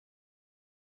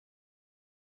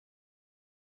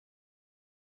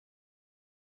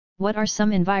What are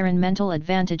some environmental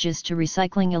advantages to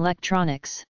recycling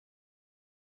electronics?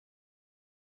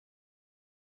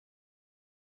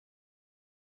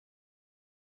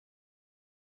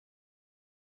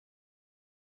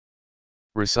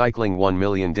 Recycling 1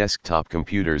 million desktop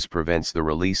computers prevents the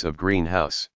release of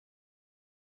greenhouse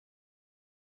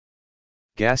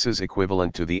gases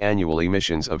equivalent to the annual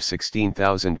emissions of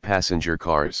 16,000 passenger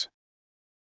cars.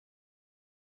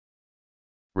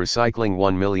 Recycling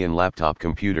 1 million laptop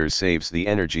computers saves the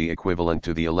energy equivalent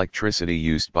to the electricity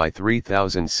used by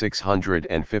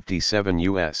 3,657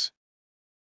 U.S.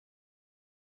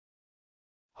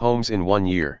 homes in 1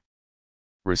 year.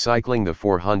 Recycling the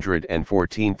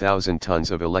 414,000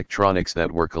 tons of electronics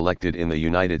that were collected in the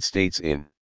United States in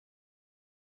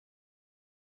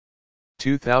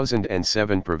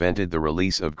 2007 prevented the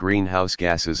release of greenhouse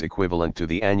gases equivalent to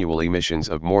the annual emissions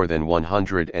of more than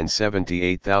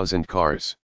 178,000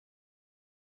 cars.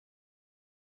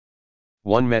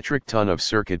 1 metric ton of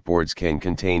circuit boards can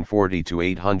contain 40 to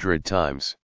 800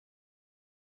 times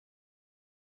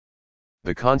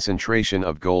the concentration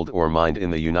of gold ore mined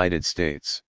in the United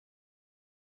States.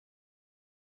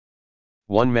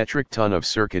 1 metric ton of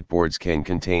circuit boards can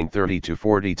contain 30 to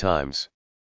 40 times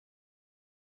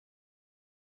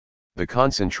the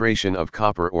concentration of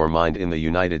copper ore mined in the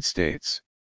United States.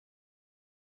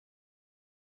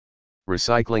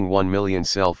 Recycling 1 million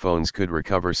cell phones could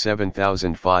recover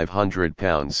 7,500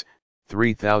 pounds,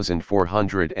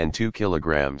 3,402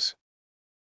 kilograms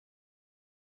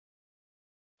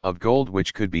of gold,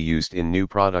 which could be used in new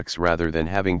products rather than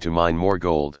having to mine more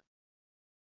gold.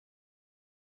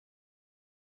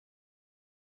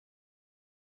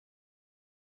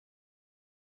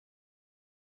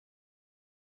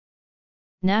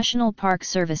 National Park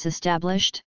Service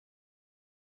established.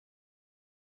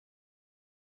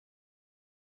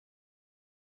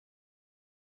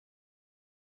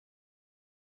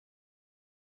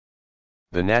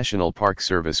 The National Park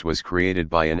Service was created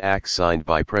by an act signed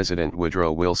by President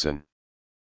Woodrow Wilson.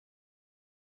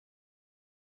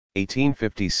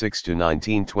 1856 to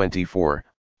 1924,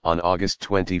 on August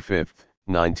 25,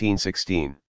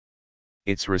 1916.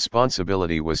 Its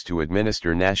responsibility was to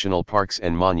administer national parks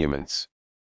and monuments.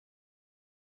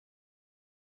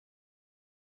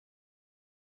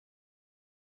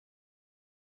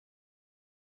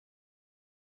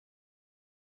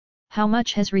 How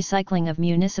much has recycling of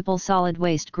municipal solid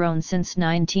waste grown since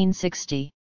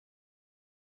 1960?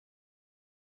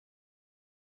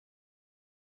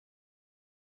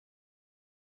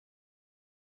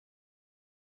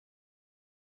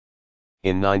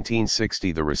 In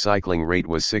 1960 the recycling rate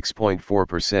was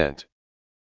 6.4%.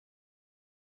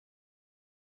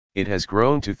 It has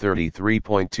grown to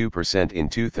 33.2% in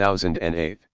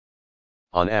 2008.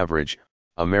 On average,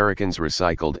 Americans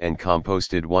recycled and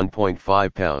composted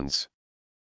 1.5 pounds,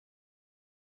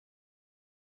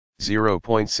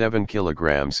 0.7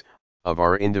 kilograms, of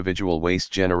our individual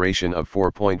waste generation of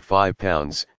 4.5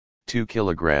 pounds, 2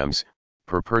 kilograms,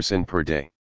 per person per day.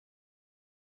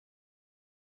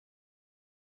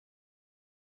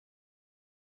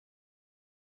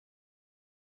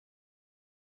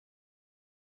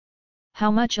 How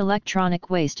much electronic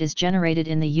waste is generated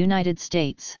in the United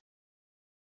States?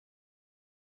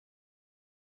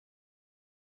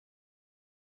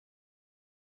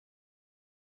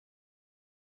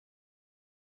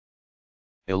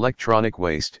 Electronic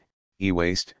waste,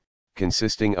 e-waste,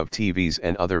 consisting of TVs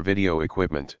and other video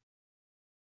equipment,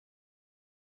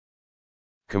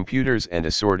 computers and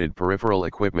assorted peripheral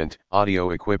equipment, audio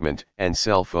equipment, and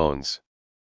cell phones,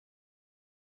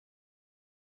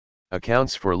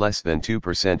 accounts for less than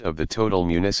 2% of the total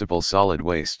municipal solid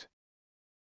waste.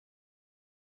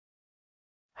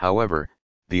 However,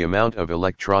 the amount of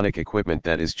electronic equipment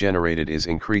that is generated is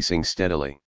increasing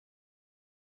steadily.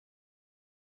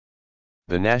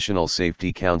 The National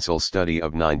Safety Council study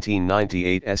of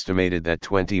 1998 estimated that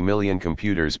 20 million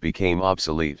computers became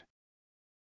obsolete.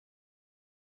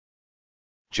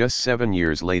 Just 7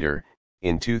 years later,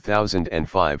 in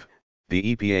 2005,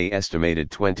 the EPA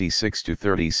estimated 26 to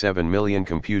 37 million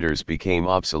computers became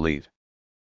obsolete.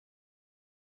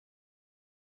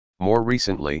 More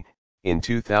recently, in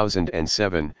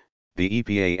 2007, the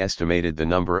EPA estimated the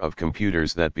number of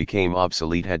computers that became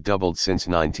obsolete had doubled since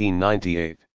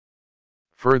 1998.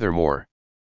 Furthermore,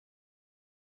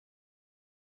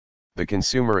 the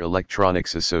Consumer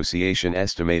Electronics Association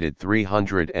estimated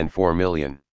 304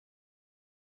 million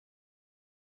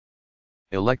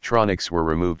electronics were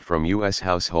removed from U.S.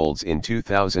 households in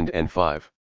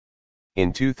 2005.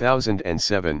 In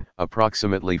 2007,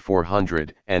 approximately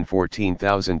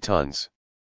 414,000 tons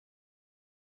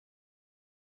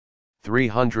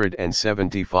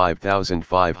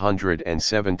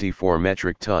 375,574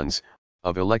 metric tons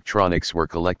of electronics were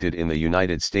collected in the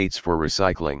United States for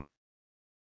recycling.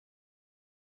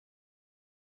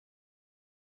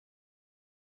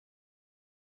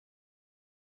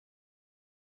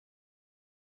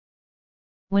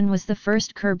 When was the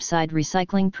first curbside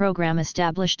recycling program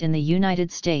established in the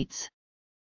United States?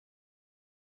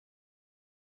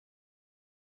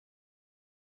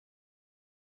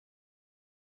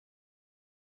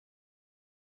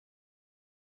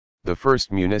 The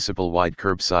first municipal-wide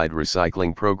curbside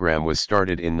recycling program was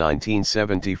started in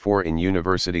 1974 in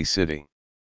University City,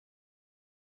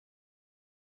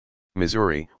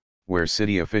 Missouri, where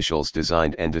city officials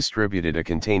designed and distributed a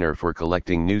container for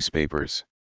collecting newspapers.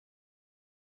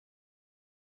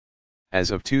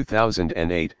 As of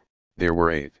 2008, there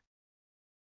were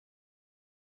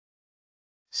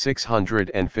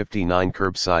 659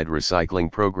 curbside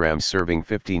recycling programs serving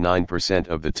 59%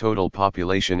 of the total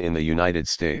population in the United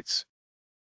States.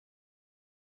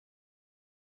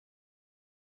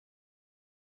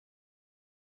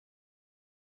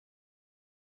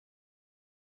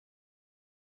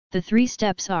 The 3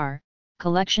 steps are: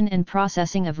 collection and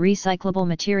processing of recyclable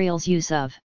materials, use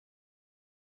of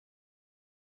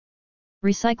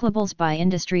recyclables by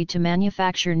industry to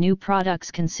manufacture new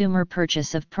products, consumer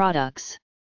purchase of products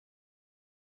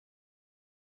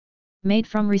made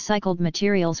from recycled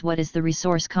materials. What is the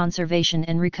Resource Conservation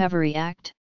and Recovery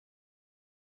Act?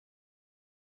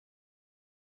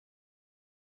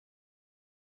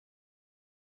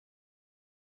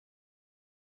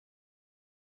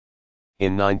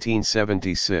 In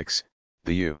 1976,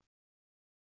 the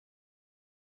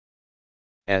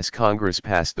U.S. Congress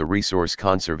passed the Resource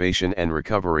Conservation and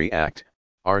Recovery Act,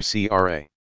 RCRA,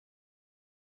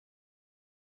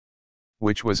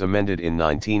 which was amended in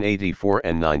 1984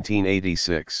 and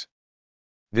 1986.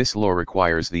 This law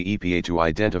requires the EPA to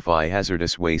identify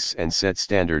hazardous wastes and set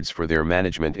standards for their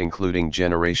management, including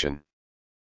generation,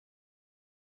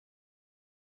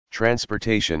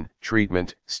 transportation,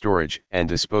 treatment, storage, and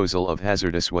disposal of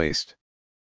hazardous waste.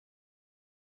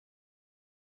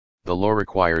 The law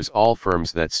requires all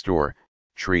firms that store,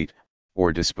 treat,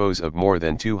 or dispose of more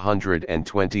than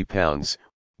 220 pounds,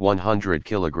 100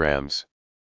 kilograms,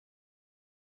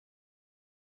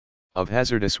 of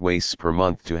hazardous wastes per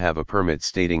month to have a permit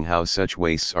stating how such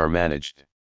wastes are managed.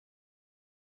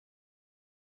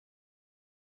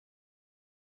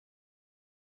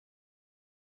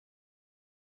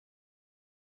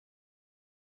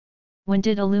 When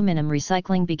did aluminum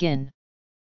recycling begin?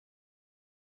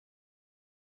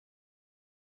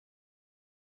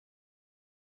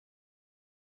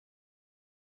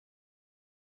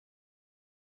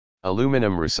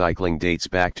 Aluminum recycling dates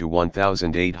back to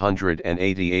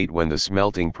 1888 when the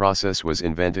smelting process was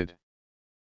invented.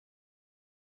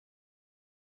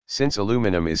 Since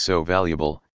aluminum is so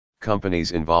valuable,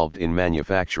 companies involved in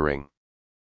manufacturing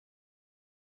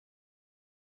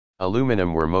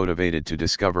aluminum were motivated to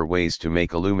discover ways to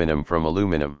make aluminum from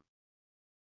aluminum.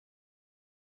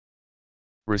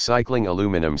 Recycling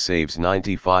aluminum saves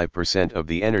 95% of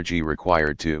the energy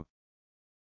required to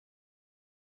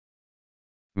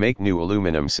make new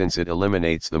aluminum, since it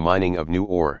eliminates the mining of new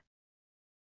ore.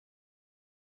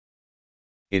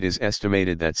 It is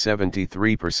estimated that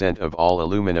 73% of all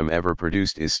aluminum ever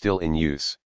produced is still in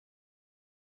use.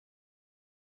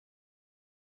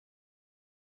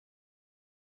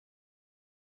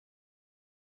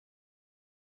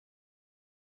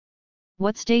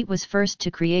 What state was first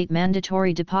to create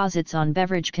mandatory deposits on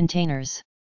beverage containers?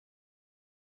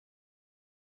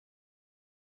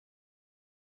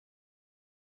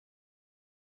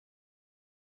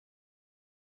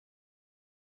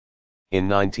 In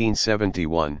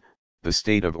 1971, the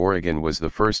state of Oregon was the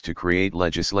first to create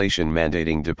legislation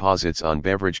mandating deposits on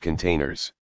beverage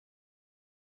containers.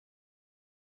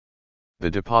 The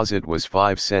deposit was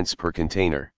 5 cents per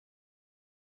container.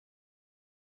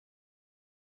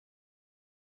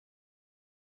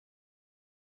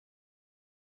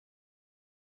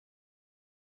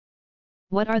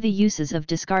 What are the uses of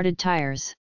discarded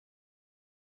tires?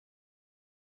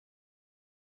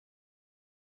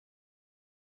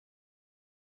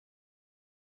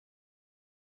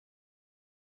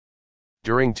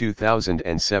 During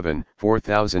 2007,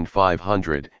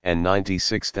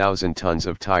 4,596,000 tons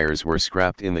of tires were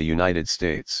scrapped in the United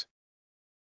States.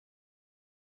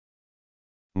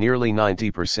 Nearly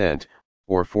 90%,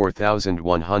 or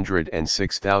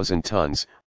 4,106,000 tons,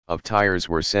 of tires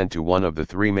were sent to one of the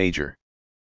 3 major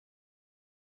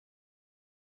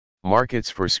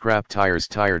markets for scrap tires: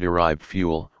 tire-derived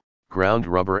fuel, ground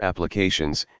rubber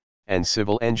applications, and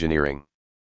civil engineering.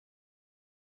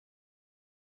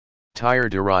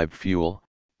 Tire-derived fuel,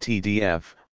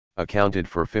 TDF, accounted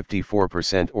for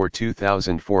 54% or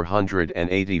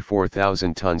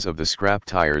 2,484,000 tons of the scrap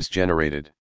tires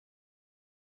generated.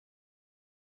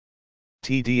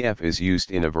 TDF is used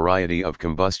in a variety of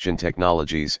combustion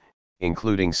technologies,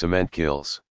 including cement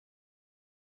kilns,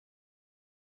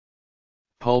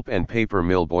 pulp and paper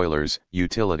mill boilers,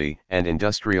 utility and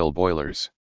industrial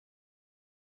boilers.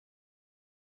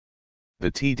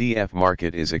 The TDF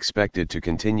market is expected to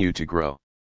continue to grow.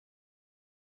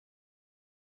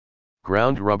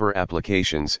 Ground rubber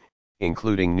applications,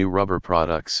 including new rubber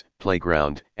products,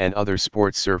 playground and other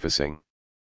sports surfacing,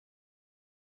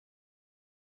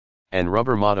 and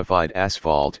rubber-modified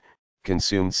asphalt,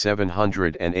 consumed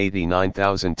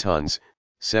 789,000 tons,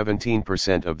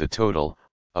 17% of the total,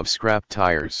 of scrap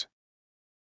tires.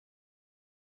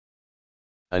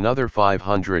 Another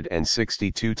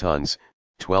 562 tons,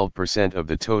 12% of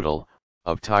the total,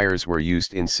 of tires were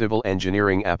used in civil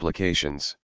engineering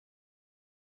applications.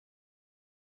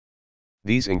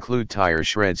 These include tire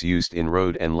shreds used in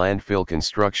road and landfill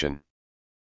construction,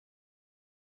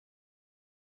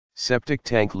 septic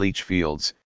tank leach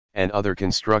fields, and other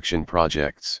construction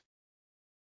projects.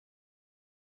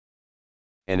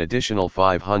 An additional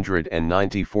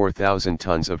 594,000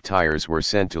 tons of tires were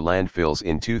sent to landfills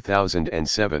in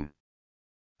 2007.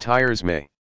 Tires may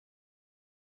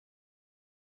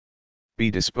be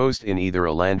disposed in either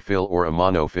a landfill or a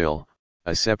monofill,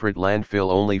 a separate landfill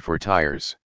only for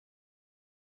tires.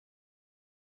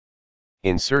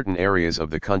 In certain areas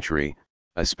of the country,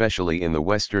 especially in the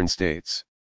western states,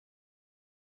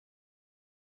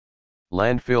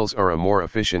 landfills are a more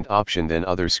efficient option than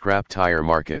other scrap tire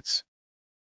markets.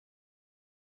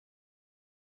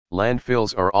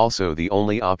 Landfills are also the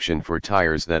only option for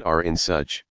tires that are in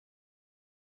such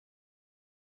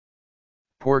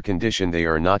poor condition they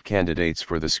are not candidates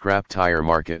for the scrap tire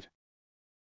market.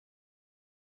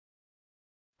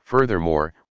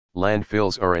 Furthermore,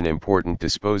 landfills are an important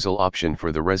disposal option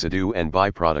for the residue and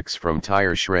byproducts from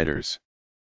tire shredders.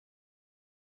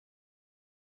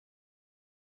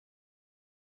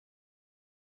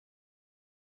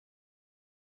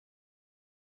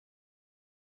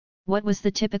 What was the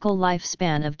typical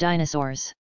lifespan of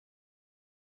dinosaurs?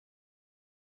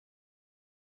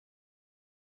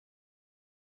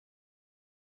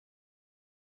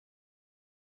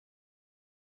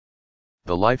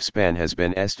 The lifespan has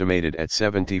been estimated at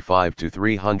 75 to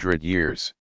 300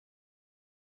 years.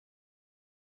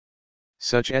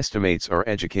 Such estimates are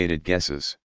educated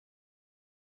guesses.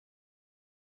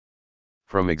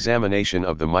 From examination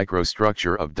of the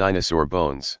microstructure of dinosaur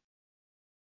bones,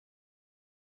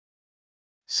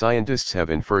 scientists have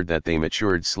inferred that they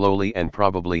matured slowly and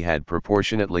probably had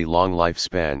proportionately long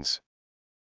lifespans.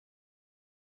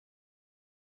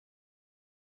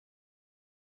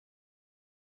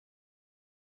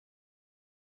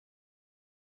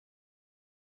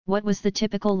 What was the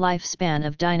typical lifespan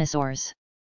of dinosaurs?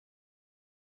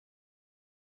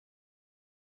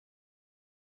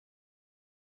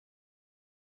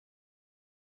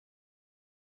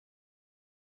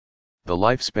 The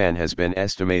lifespan has been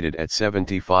estimated at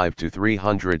 75 to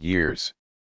 300 years.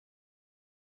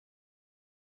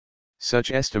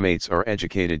 Such estimates are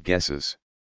educated guesses.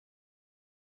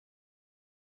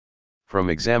 From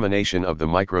examination of the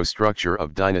microstructure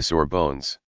of dinosaur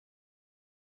bones,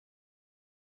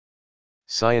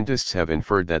 scientists have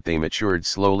inferred that they matured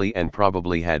slowly and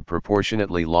probably had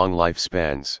proportionately long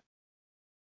lifespans.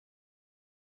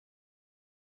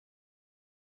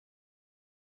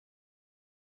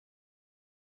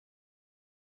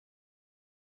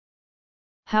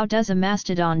 How does a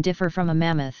mastodon differ from a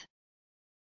mammoth?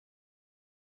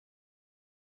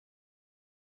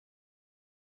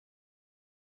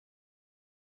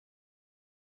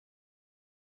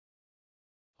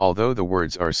 Although the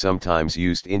words are sometimes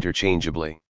used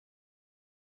interchangeably,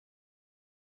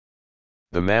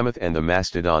 the mammoth and the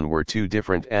mastodon were two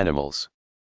different animals.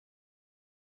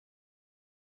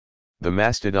 The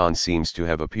mastodon seems to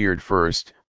have appeared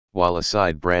first, while a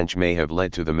side branch may have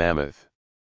led to the mammoth.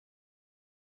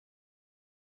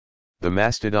 The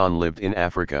mastodon lived in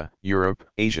Africa, Europe,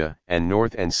 Asia, and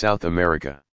North and South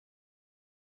America.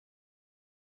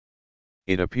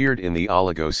 It appeared in the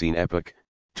Oligocene epoch,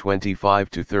 25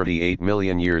 to 38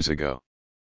 million years ago,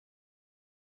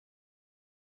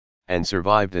 and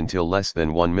survived until less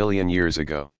than 1 million years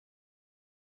ago.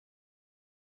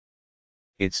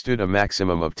 It stood a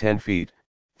maximum of 10 feet,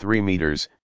 3 meters,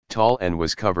 tall and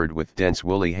was covered with dense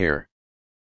woolly hair.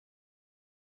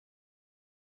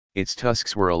 Its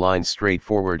tusks were aligned straight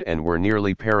forward and were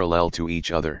nearly parallel to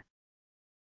each other.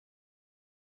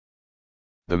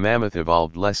 The mammoth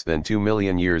evolved less than 2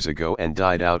 million years ago and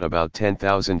died out about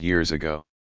 10,000 years ago.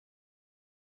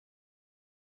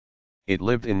 It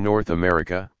lived in North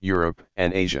America, Europe,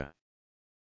 and Asia.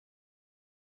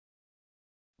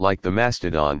 Like the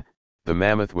mastodon, the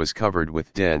mammoth was covered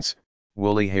with dense,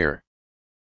 woolly hair,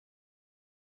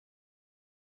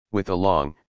 with a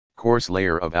long, coarse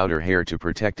layer of outer hair to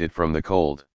protect it from the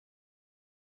cold.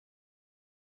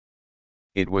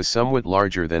 It was somewhat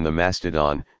larger than the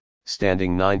mastodon,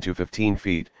 standing 9 to 15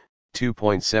 feet,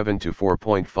 2.7 to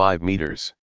 4.5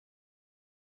 meters.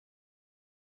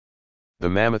 The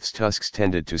mammoth's tusks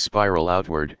tended to spiral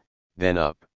outward, then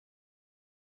up.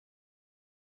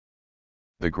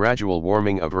 The gradual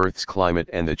warming of Earth's climate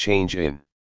and the change in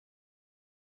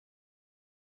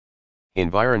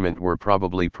environment were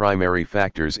probably primary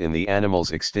factors in the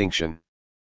animal's extinction.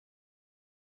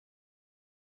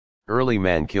 Early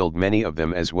man killed many of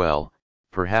them as well,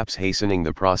 perhaps hastening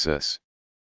the process.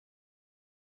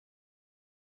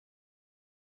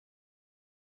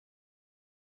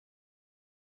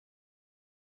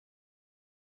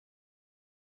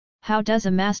 How does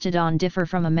a mastodon differ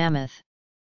from a mammoth?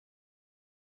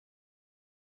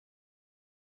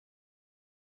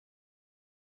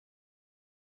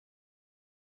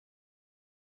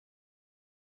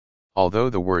 Although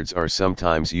the words are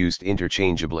sometimes used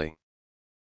interchangeably,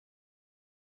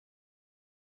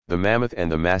 the mammoth and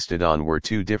the mastodon were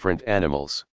two different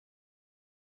animals.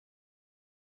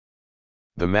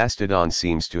 The mastodon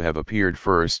seems to have appeared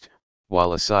first,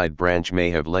 while a side branch may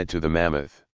have led to the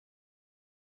mammoth.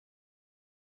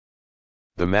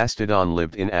 The mastodon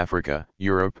lived in Africa,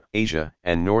 Europe, Asia,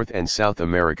 and North and South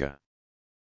America.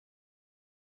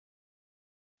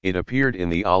 It appeared in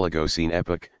the Oligocene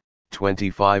epoch,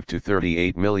 25 to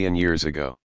 38 million years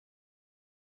ago,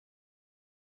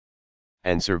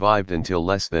 and survived until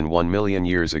less than 1 million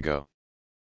years ago.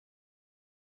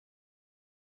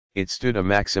 It stood a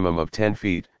maximum of 10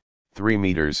 feet, 3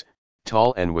 meters,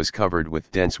 tall and was covered with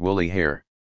dense woolly hair.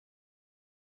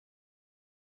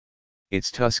 Its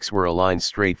tusks were aligned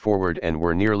straight forward and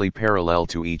were nearly parallel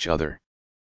to each other.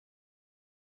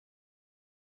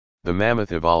 The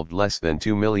mammoth evolved less than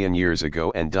 2 million years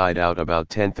ago and died out about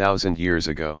 10,000 years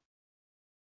ago.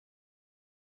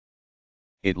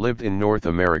 It lived in North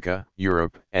America,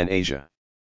 Europe, and Asia.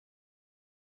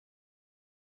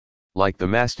 Like the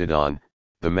mastodon,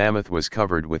 the mammoth was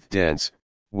covered with dense,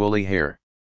 woolly hair,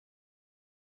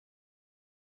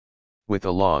 with a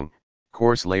long,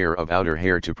 coarse layer of outer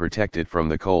hair to protect it from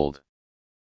the cold.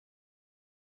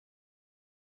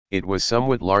 It was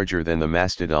somewhat larger than the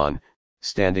mastodon,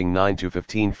 standing 9 to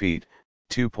 15 feet,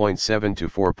 2.7 to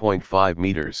 4.5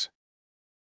 meters.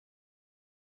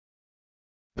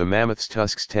 The mammoth's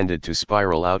tusks tended to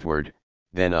spiral outward,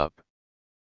 then up.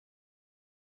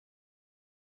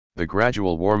 The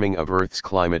gradual warming of Earth's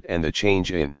climate and the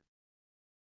change in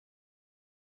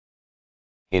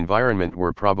environment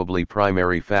were probably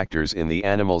primary factors in the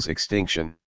animal's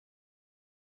extinction.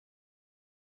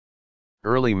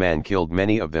 Early man killed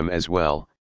many of them as well,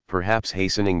 perhaps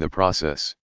hastening the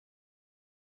process.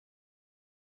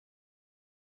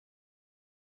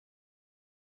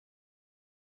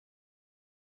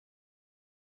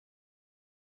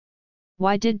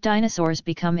 Why did dinosaurs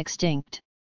become extinct?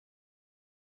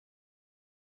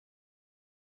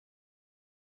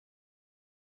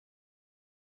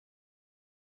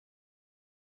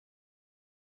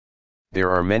 There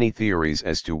are many theories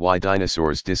as to why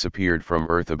dinosaurs disappeared from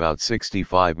Earth about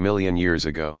 65 million years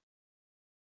ago.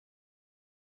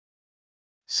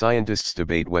 Scientists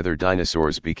debate whether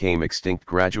dinosaurs became extinct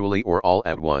gradually or all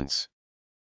at once.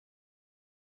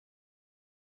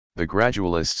 The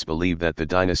gradualists believe that the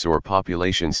dinosaur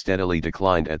population steadily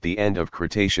declined at the end of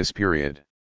Cretaceous period.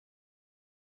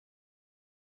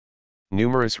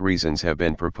 Numerous reasons have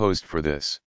been proposed for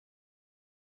this.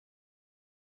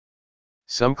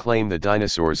 Some claim the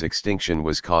dinosaurs' extinction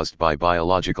was caused by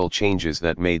biological changes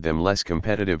that made them less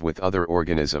competitive with other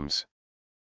organisms,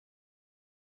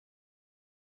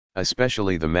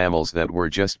 especially the mammals that were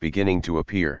just beginning to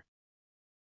appear.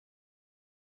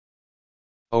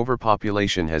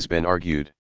 Overpopulation has been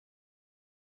argued,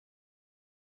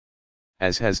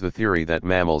 as has the theory that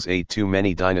mammals ate too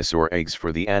many dinosaur eggs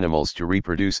for the animals to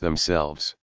reproduce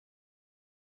themselves.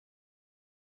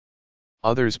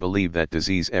 Others believe that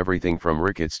disease, everything from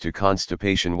rickets to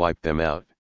constipation, wiped them out.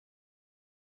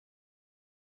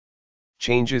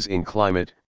 Changes in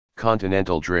climate,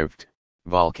 continental drift,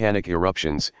 volcanic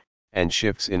eruptions, and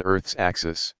shifts in Earth's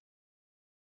axis,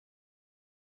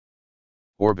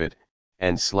 orbit,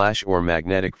 and/or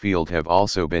magnetic field have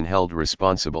also been held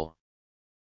responsible.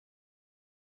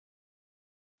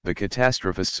 The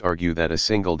catastrophists argue that a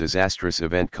single disastrous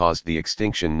event caused the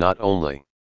extinction not only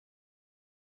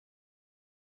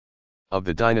of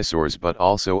the dinosaurs but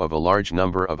also of a large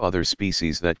number of other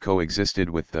species that coexisted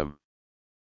with them.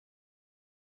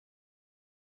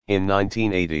 In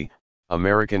 1980,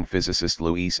 American physicist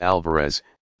Luis Alvarez,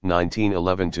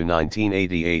 1911 to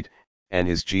 1988, and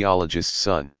his geologist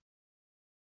son,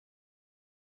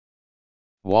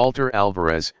 Walter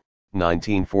Alvarez,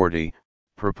 1940,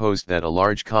 proposed that a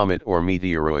large comet or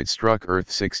meteoroid struck Earth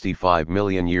 65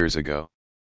 million years ago.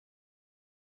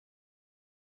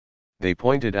 They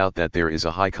pointed out that there is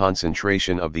a high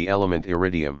concentration of the element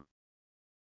iridium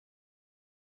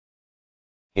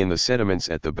in the sediments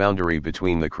at the boundary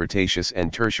between the Cretaceous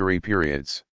and Tertiary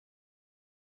periods.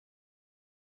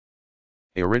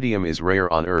 Iridium is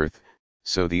rare on Earth,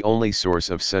 so the only source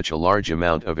of such a large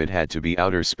amount of it had to be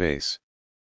outer space.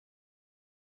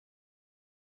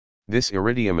 This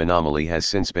iridium anomaly has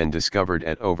since been discovered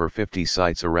at over 50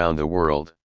 sites around the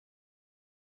world.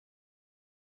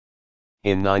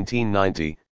 In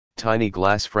 1990, tiny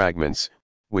glass fragments,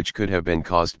 which could have been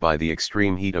caused by the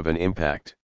extreme heat of an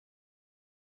impact,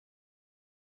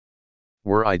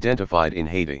 were identified in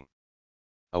Haiti.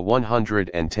 A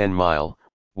 110-mile,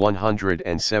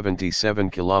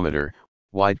 177-kilometer,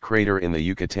 wide crater in the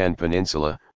Yucatan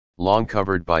Peninsula, long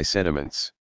covered by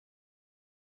sediments,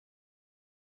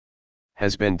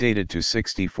 has been dated to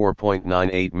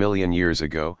 64.98 million years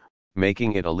ago,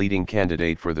 making it a leading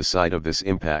candidate for the site of this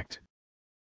impact.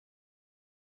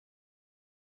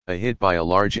 A hit by a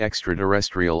large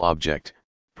extraterrestrial object,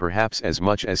 perhaps as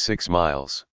much as 6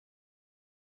 miles.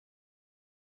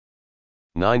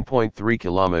 9.3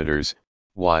 kilometers,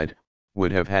 wide,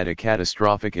 would have had a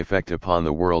catastrophic effect upon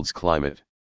the world's climate.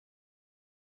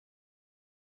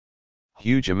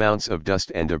 Huge amounts of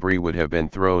dust and debris would have been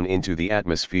thrown into the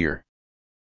atmosphere,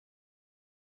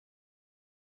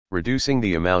 reducing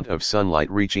the amount of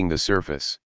sunlight reaching the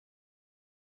surface.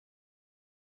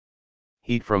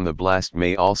 Heat from the blast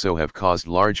may also have caused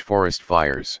large forest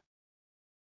fires,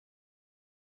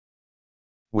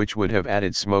 which would have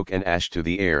added smoke and ash to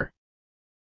the air.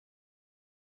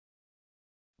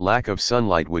 Lack of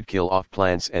sunlight would kill off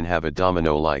plants and have a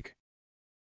domino-like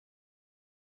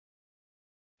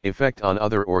effect on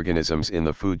other organisms in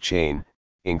the food chain,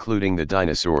 including the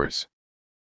dinosaurs.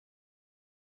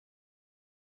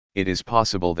 It is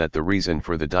possible that the reason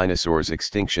for the dinosaurs'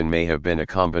 extinction may have been a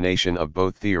combination of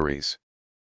both theories.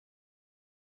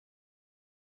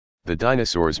 The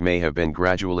dinosaurs may have been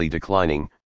gradually declining,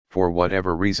 for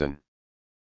whatever reason.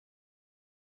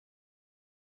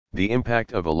 The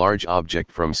impact of a large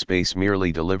object from space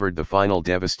merely delivered the final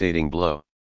devastating blow.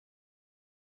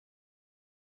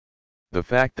 The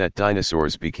fact that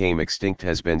dinosaurs became extinct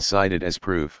has been cited as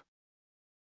proof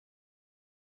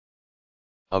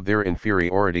of their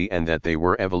inferiority and that they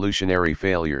were evolutionary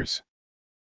failures.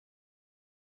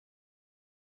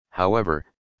 However,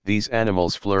 these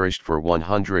animals flourished for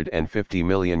 150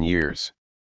 million years.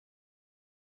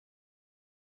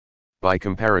 By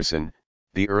comparison,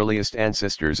 the earliest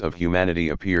ancestors of humanity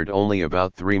appeared only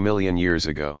about 3 million years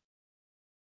ago.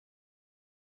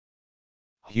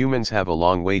 Humans have a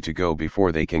long way to go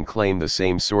before they can claim the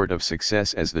same sort of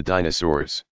success as the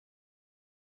dinosaurs.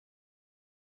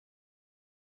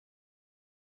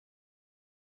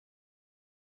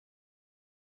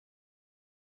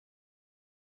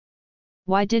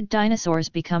 Why did dinosaurs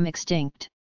become extinct?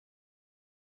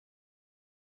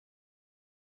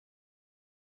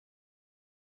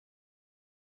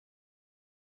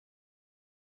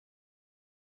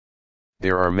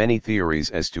 There are many theories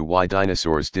as to why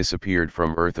dinosaurs disappeared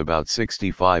from Earth about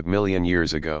 65 million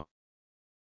years ago.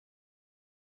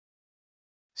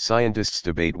 Scientists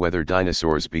debate whether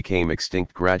dinosaurs became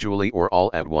extinct gradually or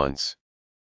all at once.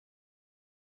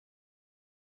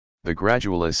 The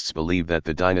gradualists believe that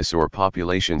the dinosaur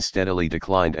population steadily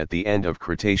declined at the end of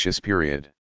Cretaceous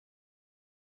period.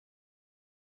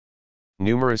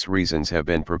 Numerous reasons have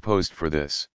been proposed for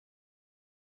this.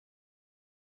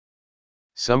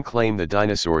 Some claim the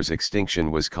dinosaurs'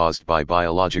 extinction was caused by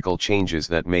biological changes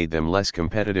that made them less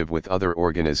competitive with other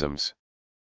organisms,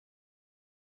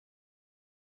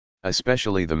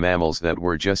 especially the mammals that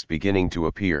were just beginning to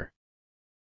appear.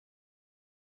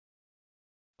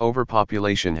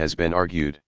 Overpopulation has been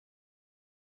argued,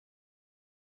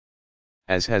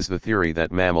 as has the theory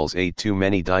that mammals ate too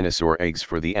many dinosaur eggs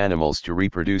for the animals to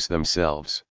reproduce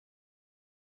themselves.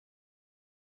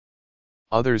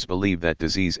 Others believe that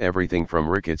disease, everything from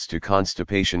rickets to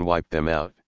constipation, wiped them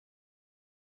out.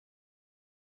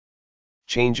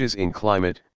 Changes in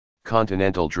climate,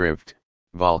 continental drift,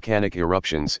 volcanic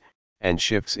eruptions, and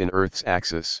shifts in Earth's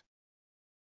axis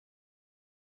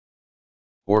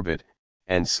orbit,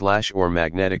 and / or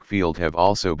magnetic field have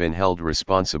also been held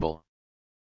responsible.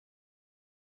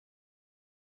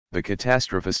 The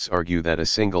catastrophists argue that a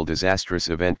single disastrous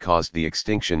event caused the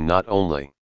extinction not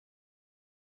only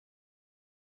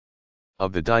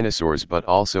of the dinosaurs but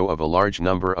also of a large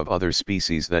number of other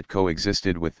species that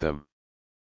coexisted with them.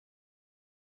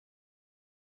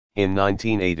 In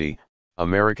 1980,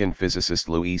 American physicist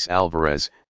Luis Alvarez,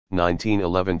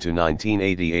 1911 to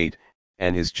 1988,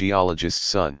 and his geologist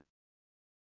son,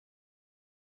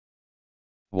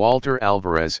 Walter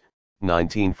Alvarez,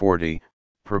 1940,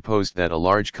 proposed that a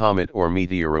large comet or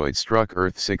meteoroid struck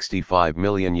Earth 65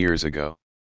 million years ago.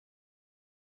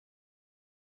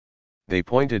 They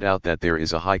pointed out that there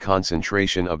is a high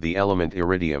concentration of the element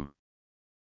iridium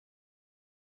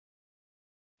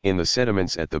in the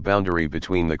sediments at the boundary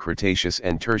between the Cretaceous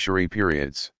and Tertiary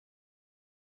periods.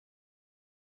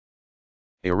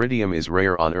 Iridium is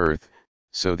rare on Earth,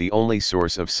 so the only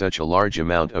source of such a large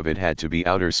amount of it had to be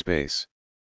outer space.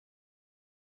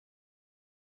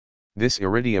 This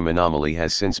iridium anomaly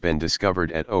has since been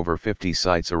discovered at over 50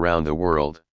 sites around the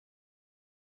world.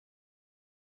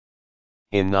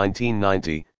 In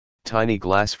 1990, tiny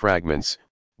glass fragments,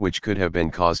 which could have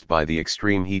been caused by the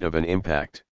extreme heat of an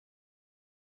impact,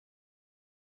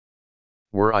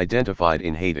 were identified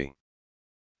in Haiti.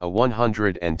 A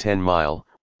 110-mile,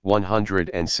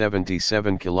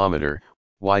 177-kilometer,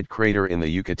 wide crater in the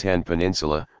Yucatan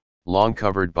Peninsula, long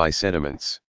covered by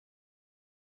sediments,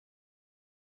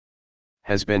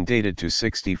 has been dated to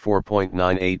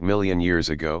 64.98 million years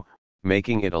ago,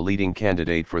 making it a leading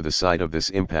candidate for the site of this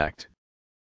impact.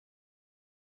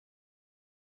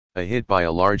 A hit by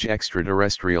a large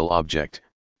extraterrestrial object,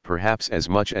 perhaps as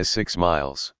much as 6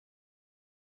 miles.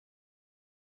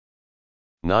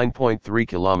 9.3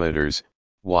 kilometers,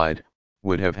 wide,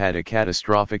 would have had a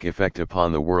catastrophic effect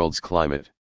upon the world's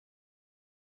climate.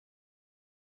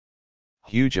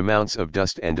 Huge amounts of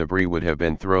dust and debris would have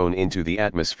been thrown into the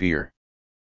atmosphere,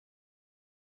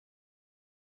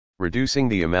 reducing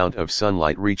the amount of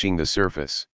sunlight reaching the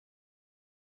surface.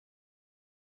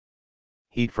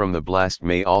 Heat from the blast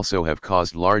may also have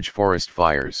caused large forest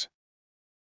fires,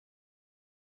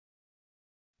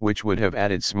 which would have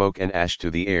added smoke and ash to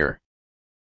the air.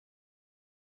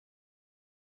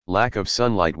 Lack of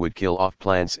sunlight would kill off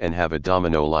plants and have a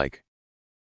domino-like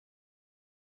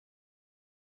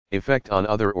effect on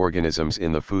other organisms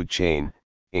in the food chain,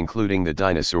 including the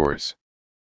dinosaurs.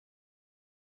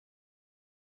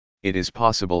 It is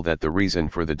possible that the reason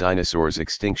for the dinosaurs'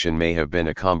 extinction may have been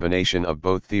a combination of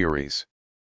both theories.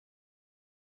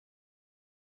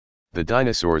 The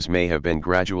dinosaurs may have been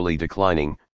gradually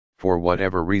declining, for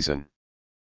whatever reason.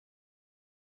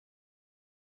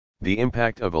 The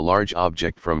impact of a large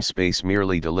object from space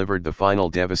merely delivered the final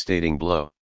devastating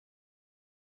blow.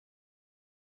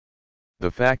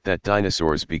 The fact that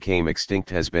dinosaurs became extinct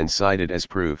has been cited as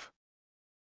proof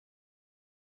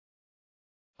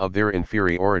of their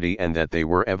inferiority and that they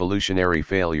were evolutionary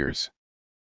failures.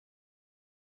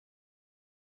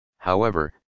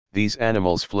 However, these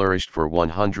animals flourished for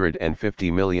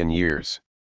 150 million years.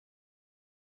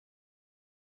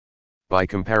 By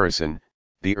comparison,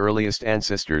 the earliest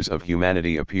ancestors of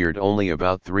humanity appeared only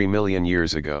about 3 million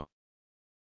years ago.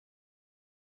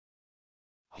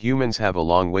 Humans have a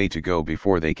long way to go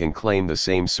before they can claim the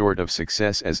same sort of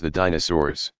success as the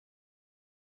dinosaurs.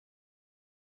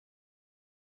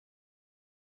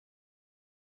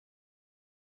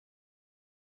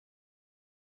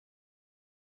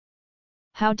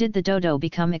 How did the dodo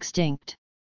become extinct?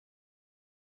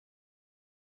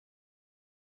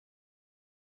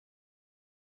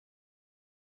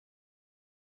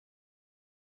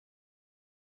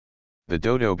 The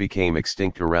dodo became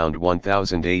extinct around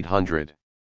 1800.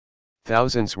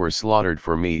 Thousands were slaughtered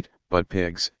for meat, but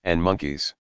pigs and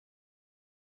monkeys,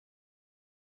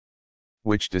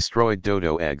 which destroyed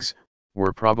dodo eggs,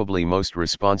 were probably most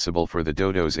responsible for the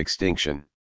dodo's extinction.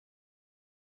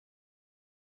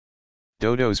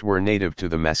 Dodos were native to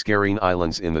the Mascarene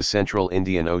Islands in the central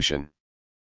Indian Ocean.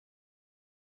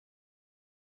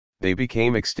 They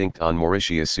became extinct on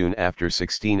Mauritius soon after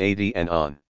 1680 and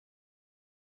on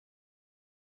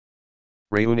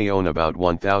Réunion about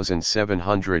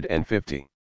 1750.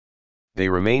 They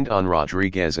remained on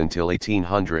Rodriguez until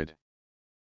 1800.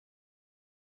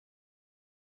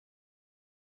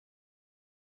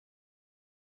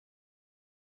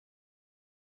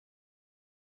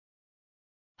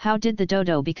 How did the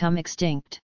dodo become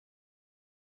extinct?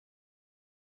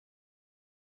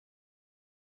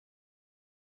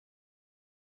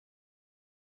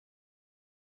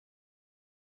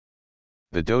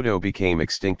 The dodo became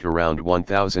extinct around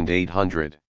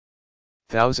 1800.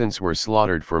 Thousands were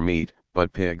slaughtered for meat,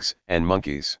 but pigs and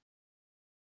monkeys,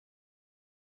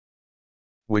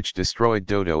 which destroyed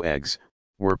dodo eggs,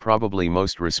 were probably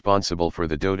most responsible for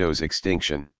the dodo's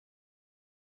extinction.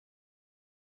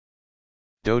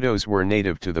 Dodos were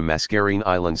native to the Mascarene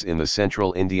Islands in the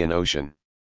central Indian Ocean.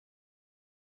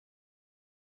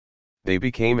 They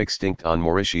became extinct on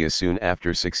Mauritius soon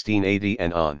after 1680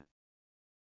 and on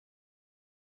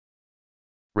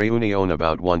Réunion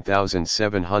about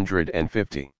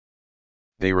 1750.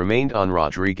 They remained on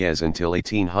Rodriguez until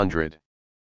 1800.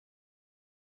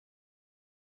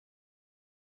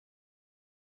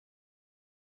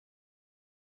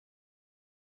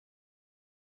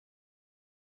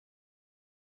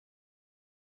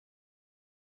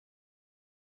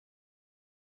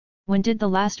 When did the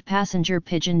last passenger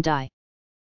pigeon die?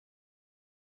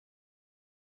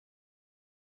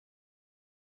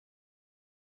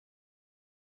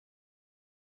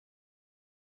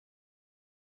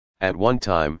 At one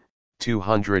time,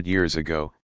 200 years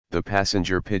ago, the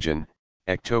passenger pigeon,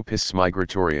 Ectopus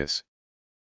migratorius,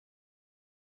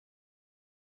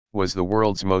 was the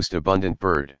world's most abundant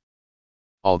bird.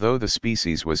 Although the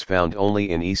species was found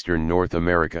only in eastern North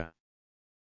America,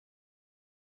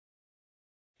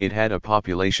 it had a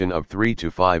population of 3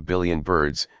 to 5 billion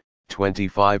birds,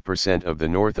 25% of the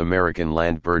North American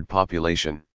land bird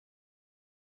population.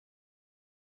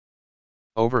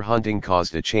 Overhunting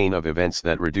caused a chain of events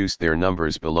that reduced their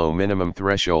numbers below minimum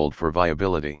threshold for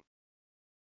viability.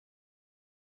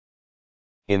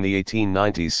 In the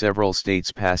 1890s several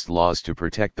states passed laws to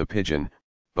protect the pigeon,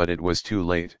 but it was too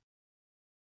late.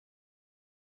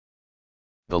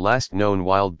 The last known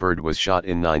wild bird was shot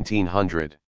in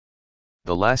 1900.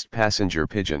 The last passenger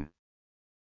pigeon,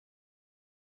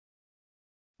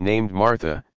 named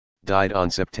Martha, died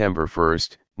on September 1,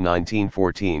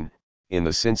 1914, in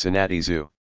the Cincinnati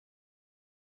Zoo.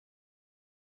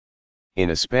 In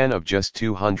a span of just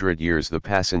 200 years the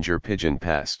passenger pigeon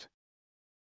passed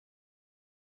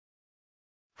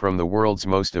from the world's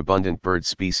most abundant bird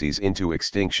species into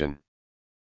extinction.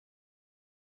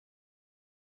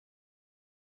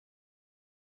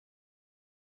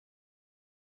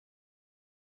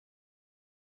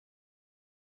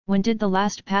 When did the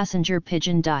last passenger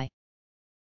pigeon die?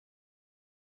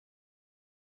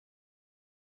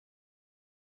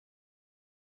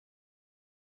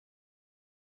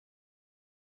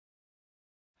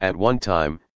 At one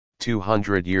time,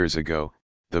 200 years ago,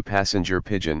 the passenger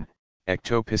pigeon,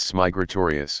 Ectopus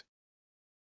migratorius,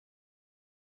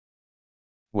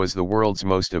 was the world's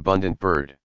most abundant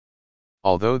bird.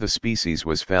 Although the species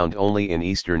was found only in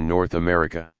eastern North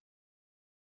America,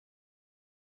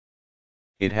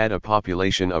 it had a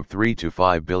population of 3 to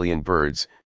 5 billion birds,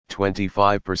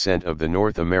 25% of the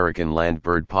North American land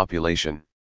bird population.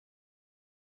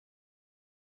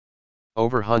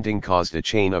 Overhunting caused a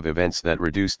chain of events that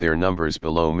reduced their numbers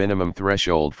below minimum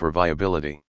threshold for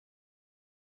viability.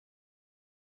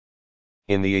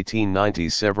 In the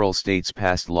 1890s several states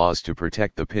passed laws to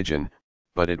protect the pigeon,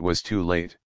 but it was too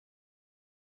late.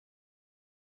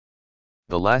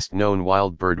 The last known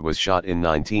wild bird was shot in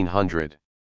 1900.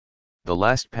 The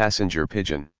last passenger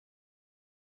pigeon,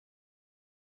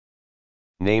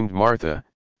 named Martha,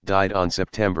 died on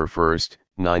September 1,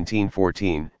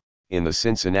 1914, in the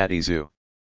Cincinnati Zoo.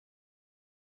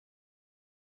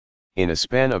 In a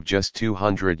span of just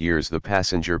 200 years the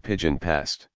passenger pigeon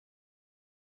passed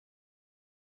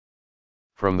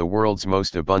from the world's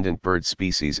most abundant bird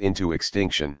species into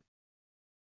extinction.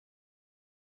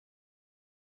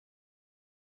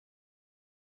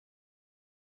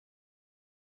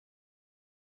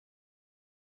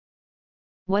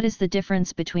 What is the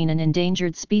difference between an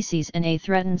endangered species and a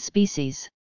threatened species?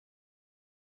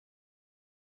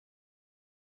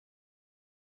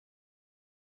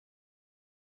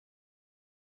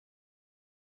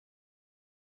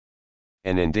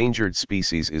 An endangered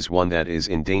species is one that is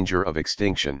in danger of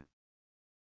extinction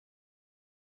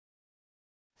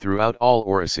throughout all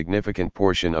or a significant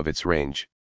portion of its range.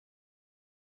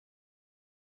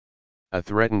 A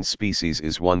threatened species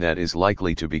is one that is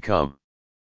likely to become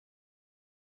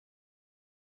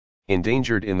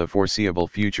endangered in the foreseeable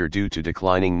future due to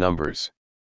declining numbers.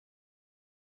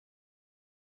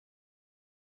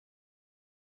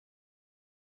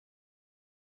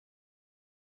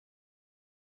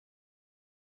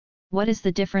 What is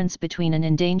the difference between an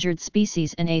endangered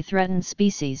species and a threatened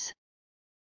species?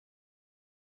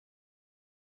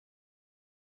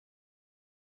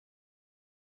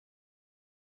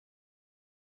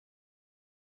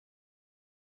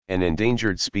 An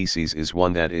endangered species is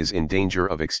one that is in danger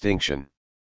of extinction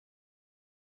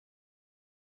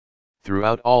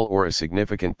throughout all or a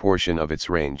significant portion of its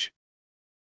range.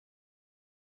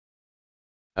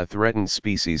 A threatened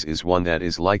species is one that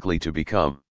is likely to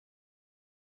become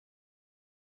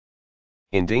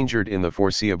endangered in the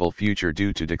foreseeable future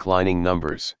due to declining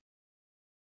numbers.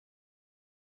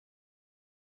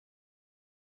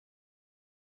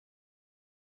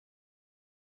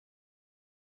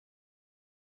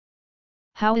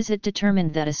 How is it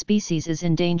determined that a species is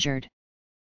endangered?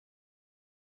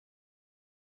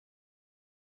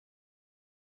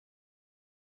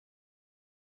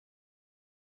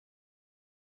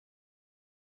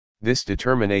 This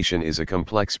determination is a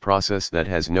complex process that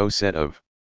has no set of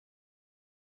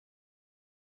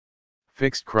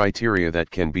fixed criteria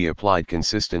that can be applied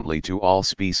consistently to all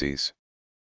species.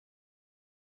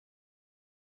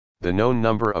 The known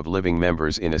number of living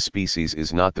members in a species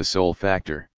is not the sole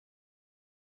factor.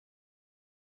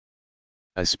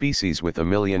 A species with 1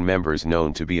 million members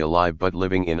known to be alive but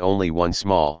living in only one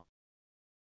small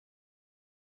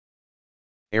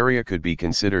area could be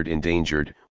considered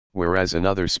endangered, whereas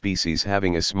another species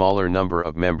having a smaller number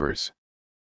of members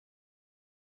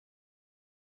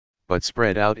but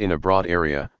spread out in a broad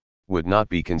area, would not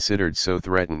be considered so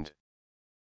threatened.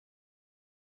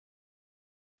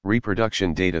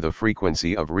 Reproduction data: the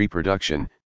frequency of reproduction,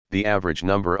 the average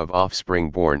number of offspring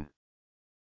born,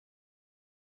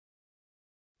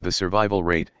 the survival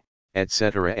rate,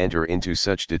 etc. enter into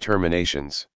such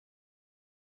determinations.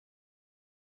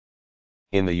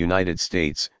 In the United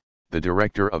States, the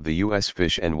Director of the U.S.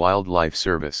 Fish and Wildlife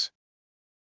Service,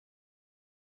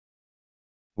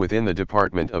 within the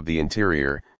Department of the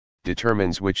Interior,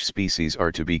 determines which species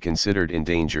are to be considered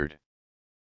endangered.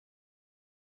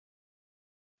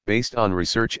 Based on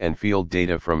research and field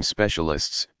data from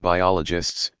specialists,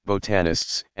 biologists,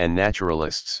 botanists, and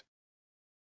naturalists.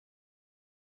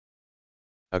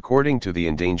 According to the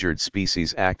Endangered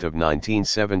Species Act of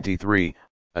 1973,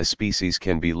 a species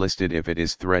can be listed if it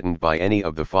is threatened by any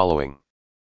of the following: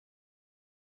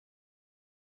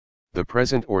 the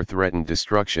present or threatened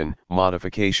destruction,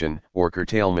 modification, or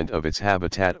curtailment of its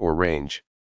habitat or range.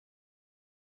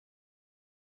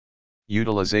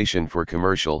 Utilization for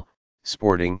commercial,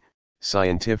 sporting,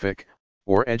 scientific,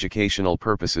 or educational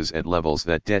purposes at levels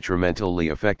that detrimentally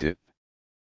affect it.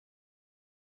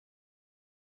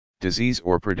 Disease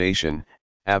or predation,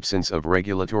 absence of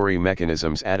regulatory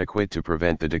mechanisms adequate to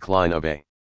prevent the decline of a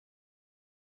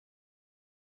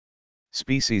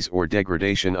species or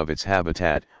degradation of its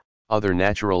habitat, other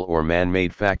natural or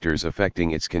man-made factors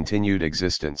affecting its continued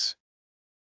existence.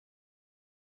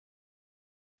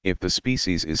 If the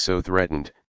species is so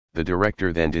threatened, the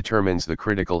director then determines the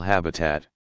critical habitat,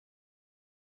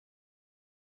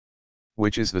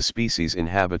 which is the species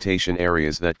inhabitation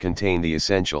areas that contain the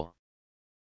essential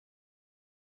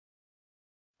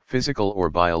physical or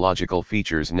biological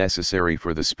features necessary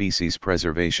for the species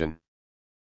preservation.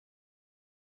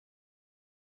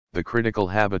 The critical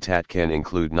habitat can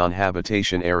include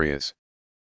non-habitation areas,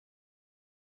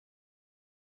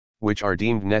 which are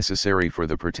deemed necessary for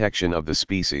the protection of the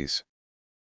species.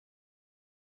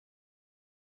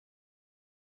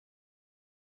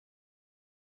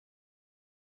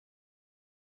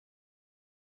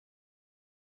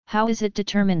 How is it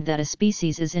determined that a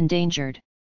species is endangered?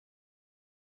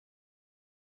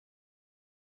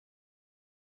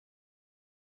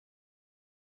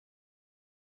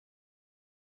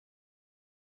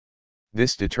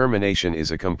 This determination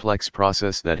is a complex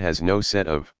process that has no set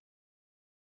of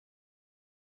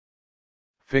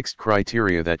fixed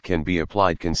criteria that can be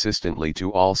applied consistently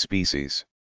to all species.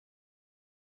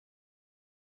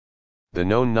 The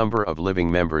known number of living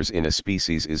members in a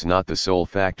species is not the sole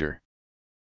factor.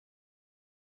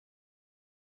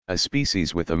 A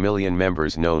species with 1 million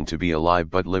members known to be alive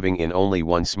but living in only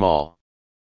one small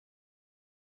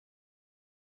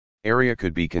area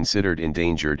could be considered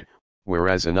endangered,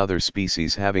 whereas another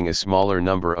species having a smaller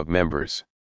number of members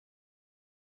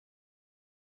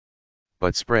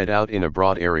but spread out in a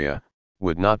broad area,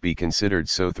 would not be considered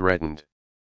so threatened.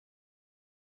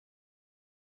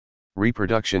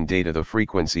 Reproduction data: the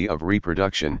frequency of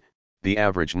reproduction, the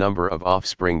average number of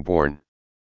offspring born,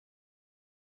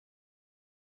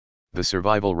 the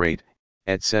survival rate,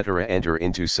 etc. enter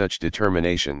into such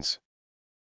determinations.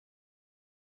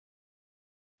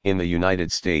 In the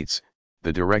United States,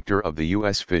 the Director of the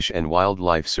U.S. Fish and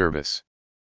Wildlife Service,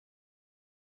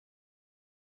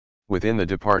 within the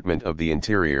Department of the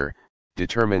Interior,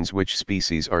 determines which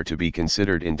species are to be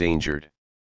considered endangered.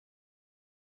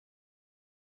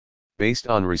 Based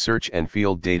on research and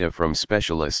field data from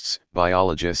specialists,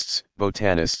 biologists,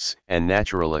 botanists, and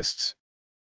naturalists.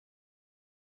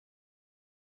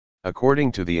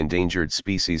 According to the Endangered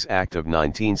Species Act of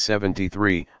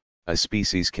 1973, a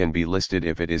species can be listed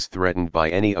if it is threatened by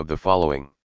any of the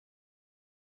following: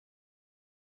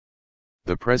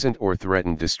 the present or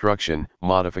threatened destruction,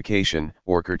 modification,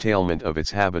 or curtailment of its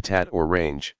habitat or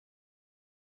range.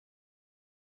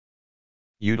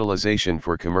 Utilization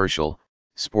for commercial,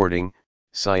 sporting,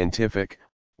 scientific,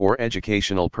 or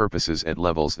educational purposes at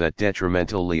levels that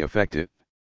detrimentally affect it.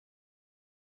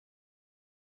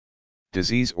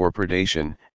 Disease or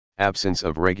predation, absence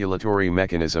of regulatory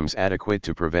mechanisms adequate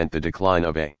to prevent the decline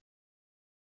of a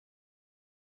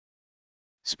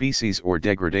species or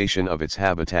degradation of its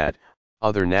habitat,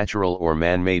 other natural or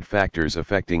man-made factors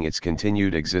affecting its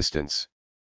continued existence.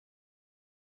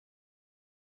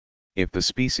 If the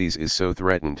species is so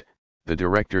threatened, the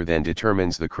director then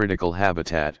determines the critical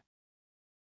habitat,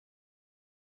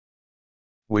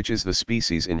 which is the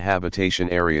species inhabitation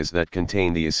areas that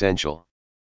contain the essential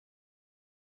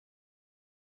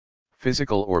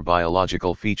physical or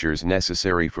biological features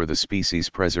necessary for the species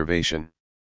preservation.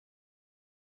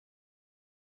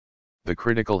 The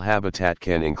critical habitat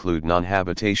can include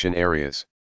non-habitation areas,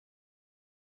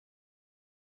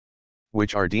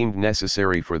 which are deemed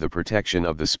necessary for the protection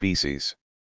of the species.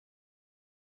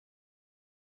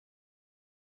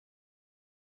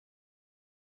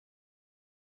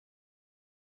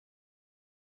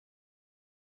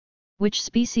 Which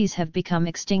species have become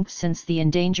extinct since the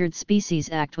Endangered Species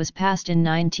Act was passed in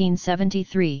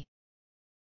 1973?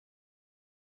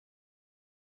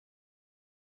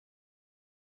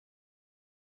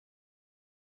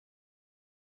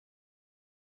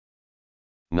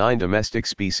 Nine domestic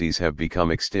species have become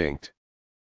extinct.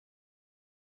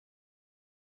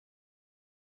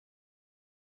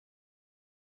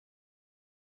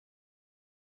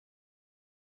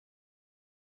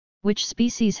 Which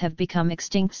species have become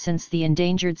extinct since the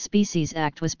Endangered Species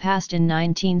Act was passed in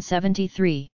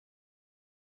 1973?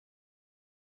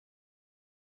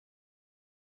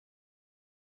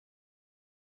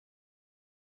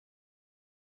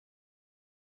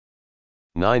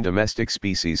 Nine domestic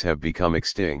species have become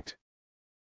extinct.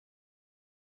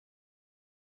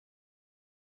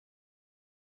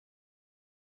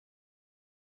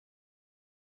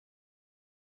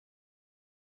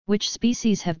 Which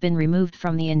species have been removed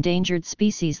from the endangered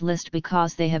species list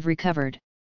because they have recovered?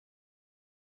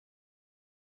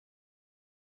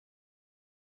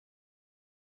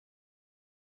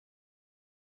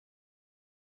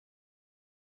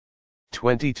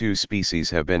 "22 species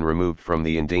have been removed from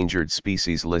the endangered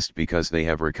species list because they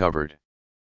have recovered.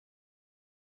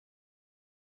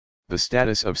 The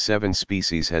status of 7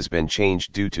 species has been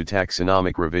changed due to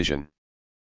taxonomic revision.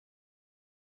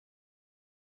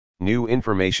 New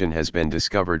information has been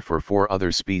discovered for 4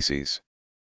 other species.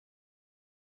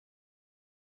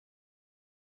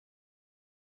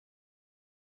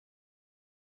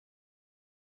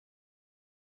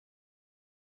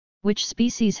 Which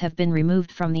species have been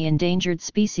removed from the endangered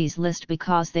species list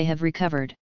because they have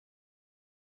recovered?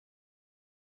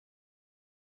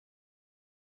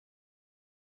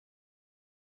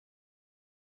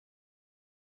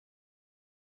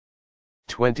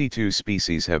 "22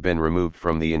 species have been removed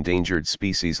from the endangered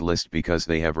species list because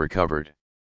they have recovered.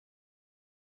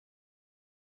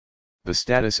 The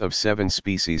status of 7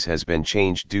 species has been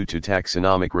changed due to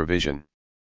taxonomic revision.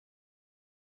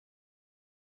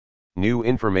 New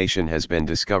information has been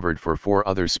discovered for 4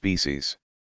 other species.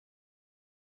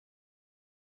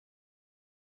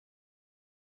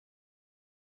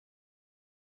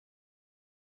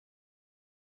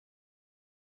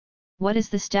 What is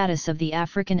the status of the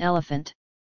African elephant?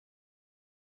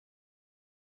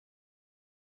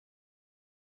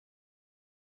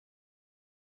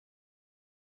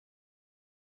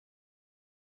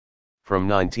 From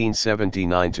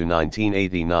 1979 to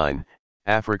 1989,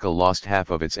 Africa lost half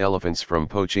of its elephants from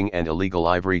poaching and illegal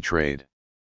ivory trade.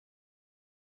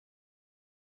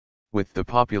 With the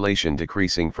population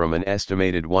decreasing from an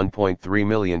estimated 1.3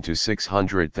 million to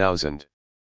 600,000.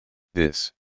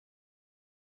 This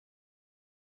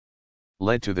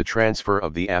led to the transfer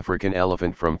of the African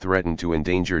elephant from threatened to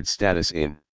endangered status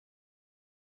in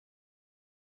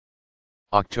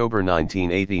October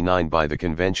 1989 by the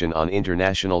Convention on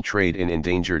International Trade in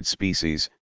Endangered Species,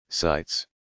 CITES.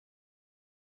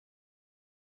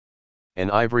 An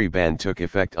ivory ban took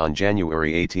effect on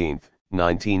January 18,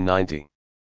 1990.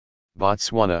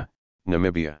 Botswana,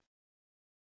 Namibia,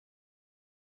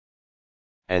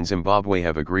 and Zimbabwe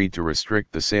have agreed to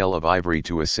restrict the sale of ivory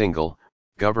to a single,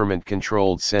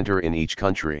 government-controlled center in each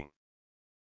country.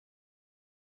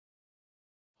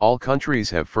 All countries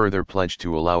have further pledged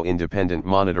to allow independent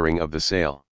monitoring of the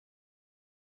sale,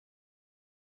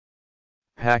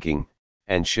 packing,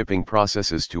 and shipping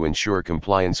processes to ensure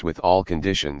compliance with all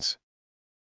conditions.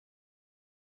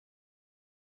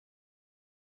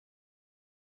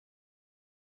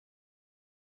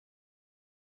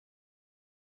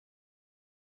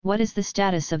 What is the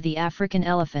status of the African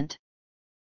elephant?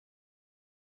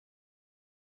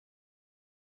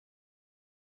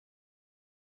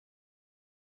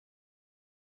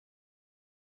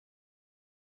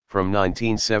 From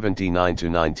 1979 to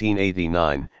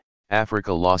 1989,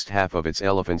 Africa lost half of its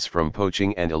elephants from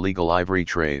poaching and illegal ivory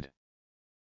trade.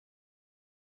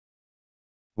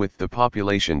 With the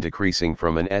population decreasing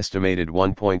from an estimated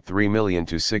 1.3 million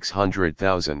to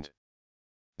 600,000.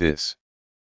 This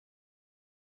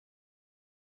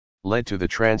led to the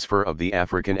transfer of the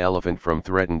African elephant from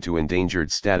threatened to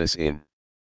endangered status in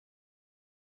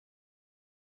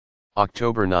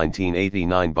October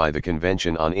 1989 by the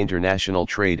Convention on International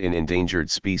Trade in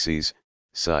Endangered Species,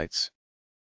 CITES.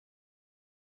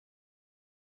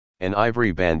 An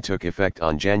ivory ban took effect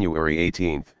on January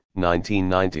 18,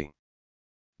 1990.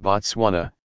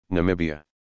 Botswana, Namibia,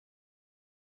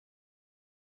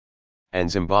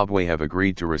 and Zimbabwe have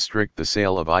agreed to restrict the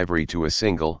sale of ivory to a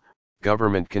single,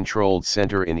 government-controlled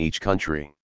center in each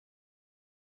country.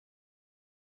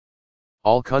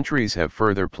 All countries have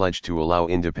further pledged to allow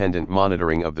independent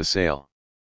monitoring of the sale,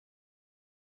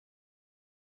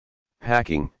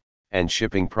 packing, and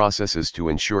shipping processes to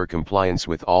ensure compliance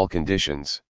with all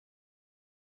conditions.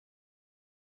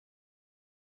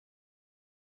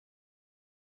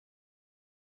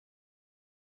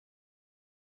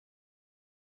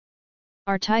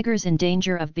 Are tigers in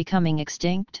danger of becoming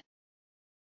extinct?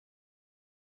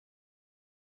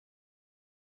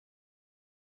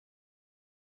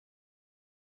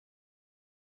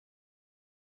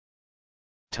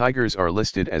 Tigers are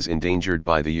listed as endangered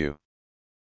by the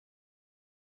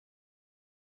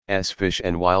U.S. Fish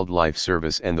and Wildlife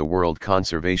Service and the World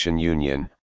Conservation Union,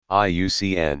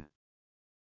 IUCN,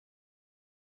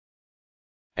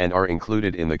 and are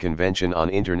included in the Convention on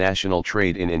International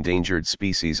Trade in Endangered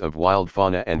Species of Wild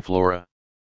Fauna and Flora.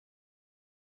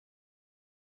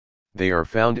 They are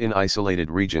found in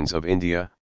isolated regions of India,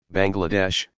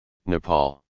 Bangladesh,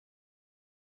 Nepal,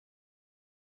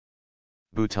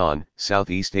 Bhutan,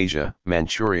 Southeast Asia,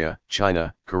 Manchuria,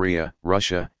 China, Korea,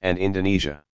 Russia, and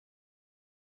Indonesia.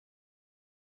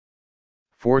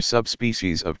 4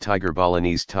 subspecies of tiger: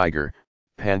 Balinese tiger,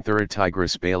 Panthera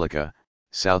tigris baelica,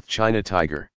 South China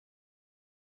tiger,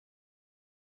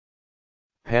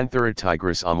 Panthera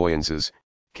tigris amoyensis,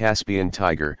 Caspian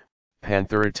tiger,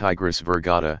 Panthera tigris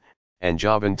virgata, and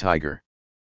Javan tiger.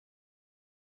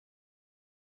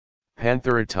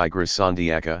 Panthera tigris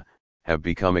sondiaca have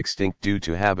become extinct due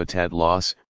to habitat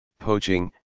loss,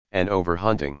 poaching, and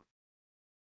overhunting.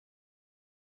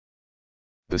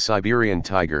 The Siberian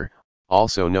tiger,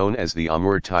 also known as the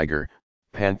Amur tiger,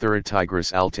 Panthera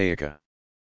tigris altaica,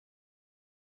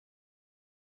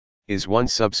 is one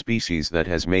subspecies that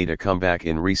has made a comeback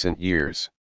in recent years.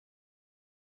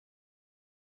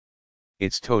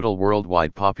 Its total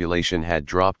worldwide population had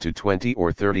dropped to 20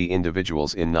 or 30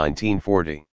 individuals in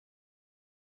 1940.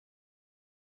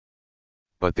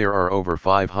 But there are over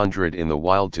 500 in the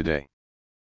wild today.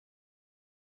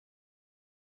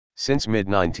 Since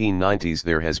mid-1990s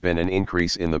there has been an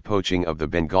increase in the poaching of the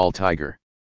Bengal tiger.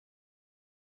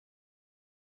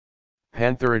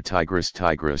 Panthera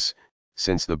tigris,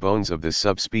 since the bones of this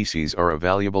subspecies are a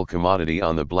valuable commodity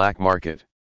on the black market.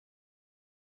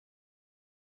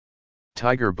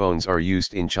 Tiger bones are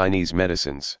used in Chinese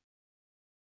medicines.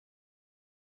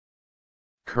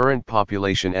 Current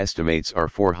population estimates are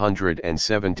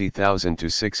 470,000 to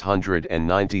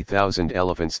 690,000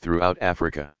 elephants throughout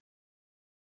Africa.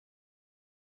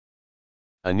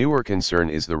 A newer concern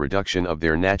is the reduction of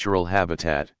their natural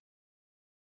habitat.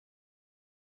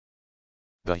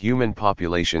 The human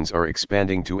populations are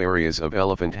expanding to areas of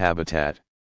elephant habitat.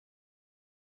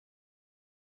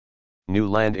 New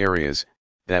land areas,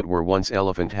 that were once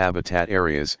elephant habitat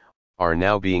areas, are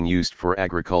now being used for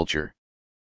agriculture.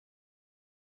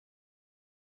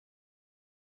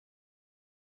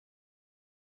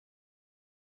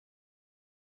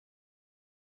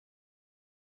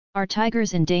 Are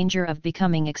tigers in danger of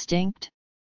becoming extinct?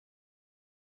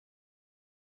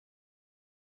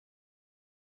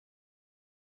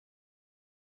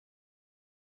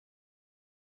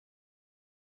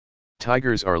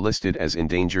 Tigers are listed as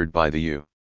endangered by the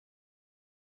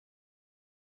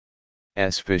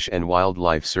U.S. Fish and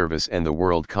Wildlife Service and the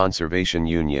World Conservation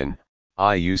Union,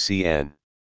 IUCN,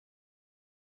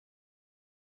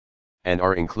 and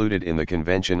are included in the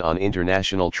Convention on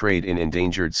International Trade in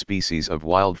Endangered Species of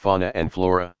Wild Fauna and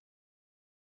Flora.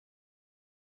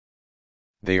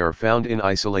 They are found in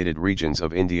isolated regions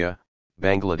of India,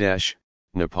 Bangladesh,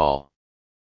 Nepal,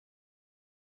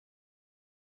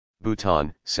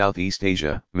 Bhutan, Southeast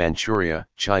Asia, Manchuria,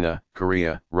 China,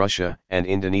 Korea, Russia, and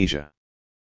Indonesia.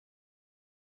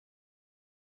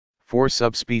 4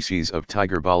 subspecies of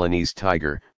tiger: Balinese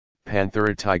tiger,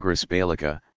 Panthera tigris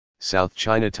baelica, South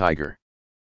China tiger.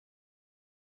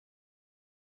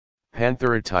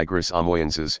 Panthera tigris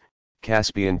amoyensis,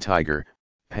 Caspian tiger,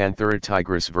 Panthera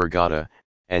tigris virgata,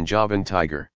 and Javan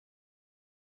tiger.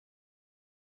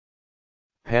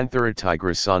 Panthera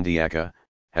tigris sondiaca,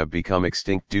 have become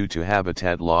extinct due to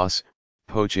habitat loss,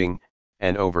 poaching,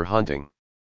 and overhunting.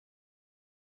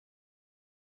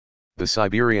 The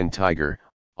Siberian tiger,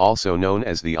 also known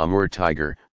as the Amur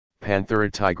tiger,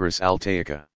 Panthera tigris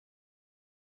altaica,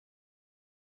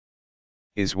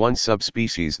 is one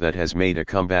subspecies that has made a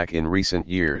comeback in recent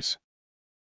years.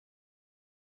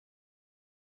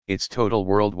 Its total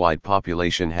worldwide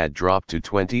population had dropped to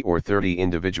 20 or 30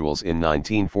 individuals in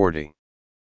 1940.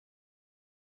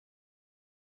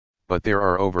 But there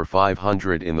are over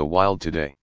 500 in the wild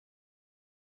today.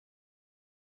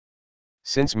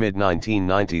 Since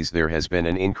mid-1990s there has been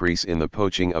an increase in the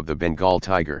poaching of the Bengal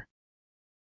tiger.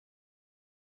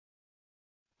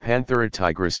 Panthera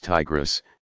tigris,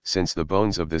 since the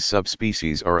bones of this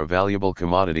subspecies are a valuable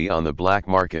commodity on the black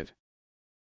market.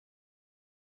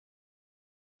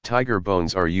 Tiger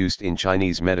bones are used in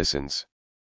Chinese medicines.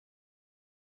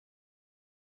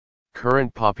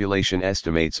 Current population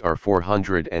estimates are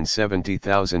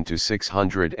 470,000 to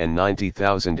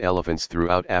 690,000 elephants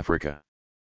throughout Africa.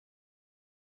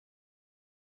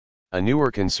 A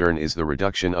newer concern is the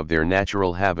reduction of their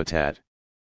natural habitat.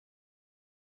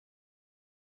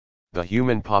 The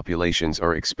human populations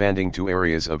are expanding to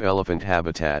areas of elephant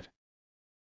habitat.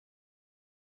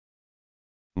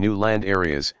 New land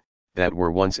areas, that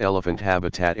were once elephant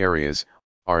habitat areas,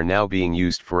 are now being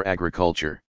used for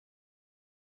agriculture.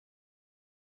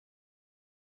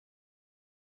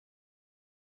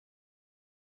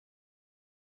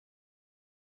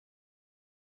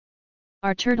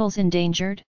 Are turtles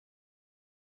endangered?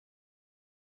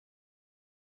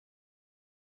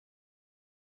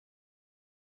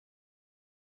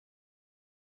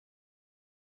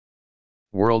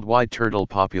 Worldwide turtle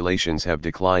populations have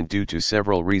declined due to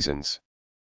several reasons,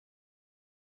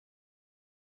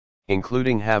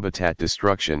 including habitat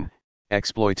destruction,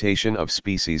 exploitation of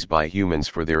species by humans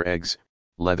for their eggs,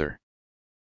 leather,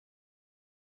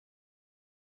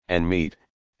 and meat,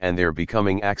 and their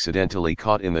becoming accidentally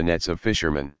caught in the nets of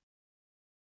fishermen.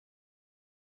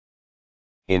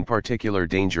 In particular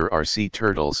danger are sea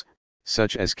turtles,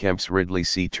 such as Kemp's Ridley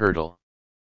sea turtle,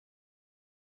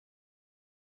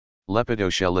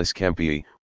 Lepidoscelis kempii,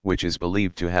 which is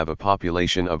believed to have a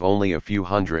population of only a few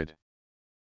hundred.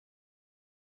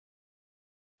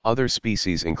 Other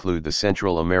species include the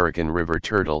Central American river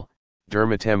turtle,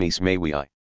 Dermatemis mawii,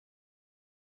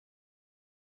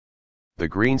 the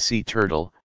green sea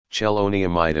turtle,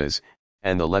 Chelonia,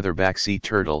 and the leatherback sea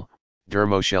turtle,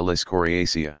 Dermochelis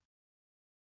coriacea.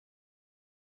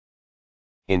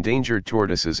 Endangered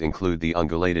tortoises include the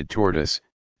ungulated tortoise,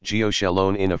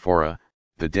 Geochelone inophora,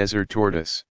 the desert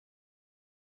tortoise,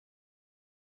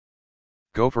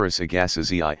 Gopherus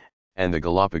agassizii, and the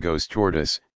Galapagos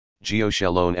tortoise,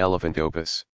 Geochelone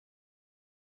elephantopus.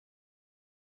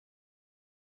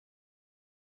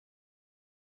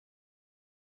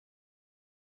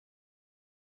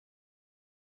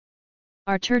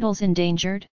 Are turtles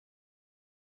endangered?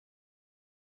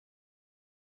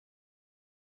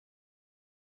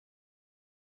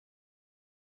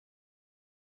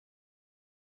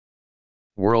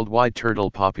 Worldwide turtle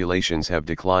populations have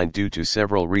declined due to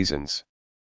several reasons,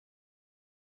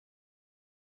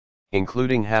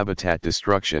 including habitat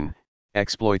destruction,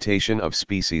 exploitation of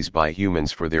species by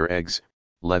humans for their eggs,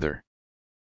 leather,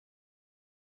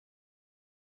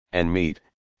 and meat,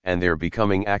 and their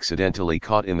becoming accidentally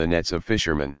caught in the nets of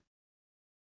fishermen.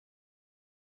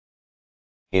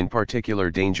 In particular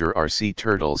danger are sea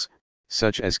turtles,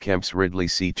 such as Kemp's Ridley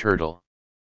sea turtle,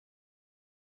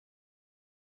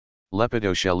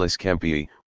 Lepidoscelis kempii,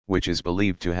 which is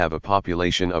believed to have a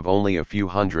population of only a few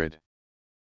hundred.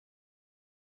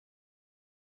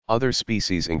 Other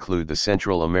species include the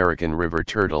Central American river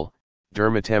turtle,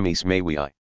 Dermatemis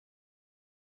mawii,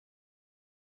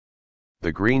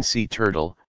 the green sea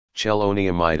turtle,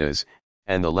 Chelonia,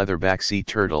 and the leatherback sea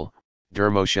turtle,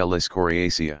 Dermochelis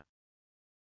coriacea.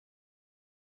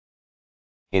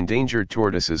 Endangered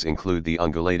tortoises include the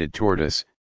ungulated tortoise,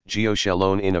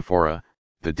 Geochelone inophora,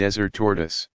 the desert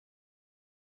tortoise,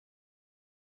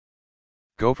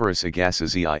 Gopherus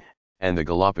agassizii, and the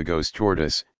Galapagos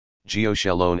tortoise,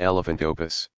 Geochelone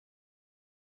elephantopus.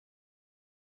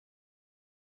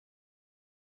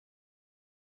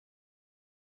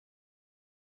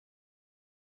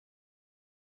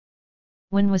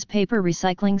 When was paper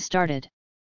recycling started?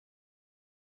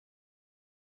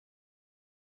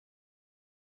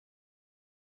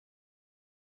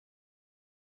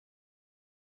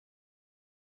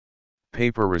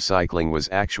 Paper recycling was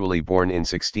actually born in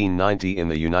 1690 in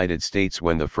the United States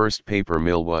when the first paper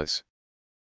mill was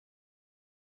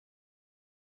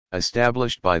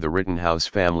established by the Rittenhouse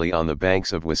family on the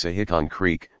banks of Wissahickon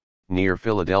Creek, near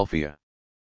Philadelphia.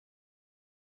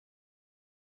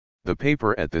 The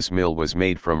paper at this mill was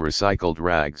made from recycled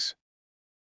rags.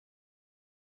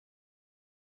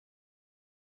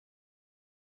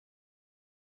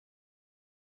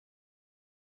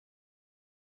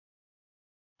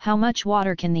 How much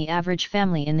water can the average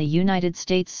family in the United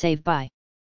States save by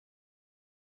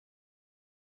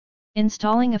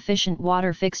installing efficient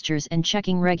water fixtures and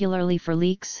checking regularly for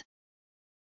leaks?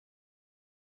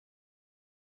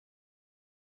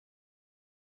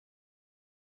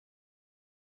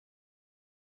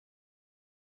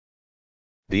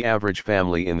 The average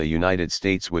family in the United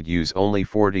States would use only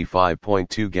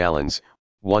 45.2 gallons,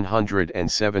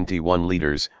 171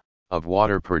 liters, of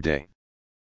water per day,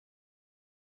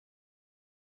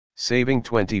 saving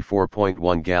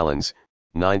 24.1 gallons,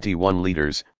 91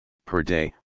 liters, per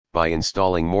day, by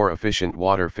installing more efficient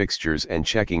water fixtures and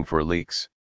checking for leaks.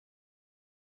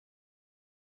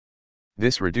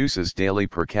 This reduces daily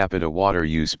per capita water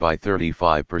use by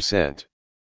 35%.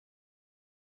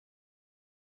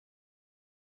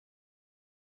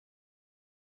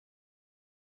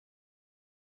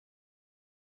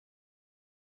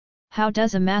 How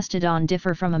does a mastodon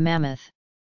differ from a mammoth?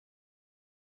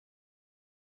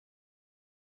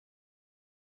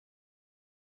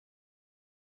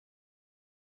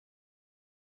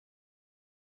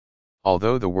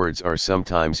 Although the words are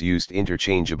sometimes used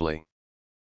interchangeably,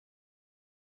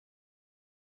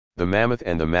 the mammoth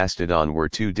and the mastodon were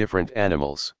two different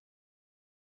animals.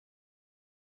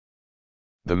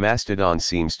 The mastodon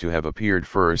seems to have appeared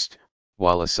first,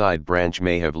 while a side branch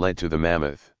may have led to the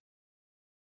mammoth.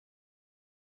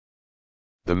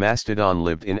 The mastodon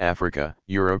lived in Africa,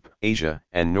 Europe, Asia,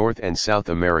 and North and South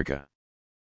America.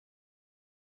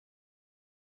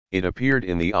 It appeared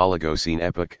in the Oligocene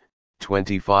epoch,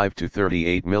 25 to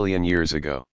 38 million years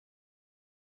ago,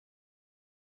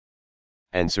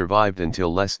 and survived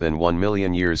until less than 1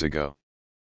 million years ago.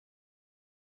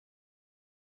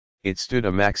 It stood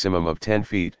a maximum of 10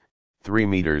 feet, 3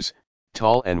 meters,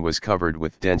 tall and was covered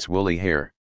with dense woolly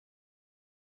hair.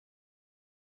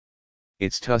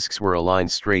 Its tusks were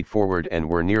aligned straight forward and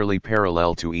were nearly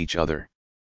parallel to each other.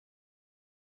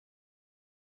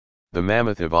 The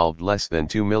mammoth evolved less than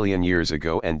 2 million years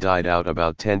ago and died out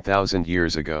about 10,000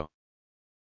 years ago.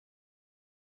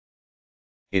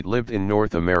 It lived in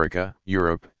North America,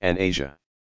 Europe, and Asia.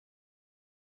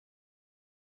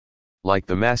 Like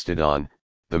the mastodon,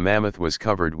 the mammoth was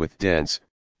covered with dense,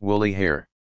 woolly hair,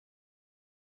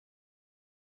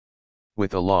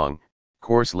 with a long,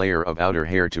 coarse layer of outer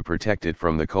hair to protect it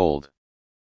from the cold.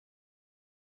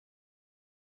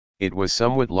 It was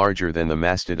somewhat larger than the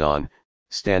mastodon,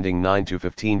 standing 9 to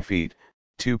 15 feet,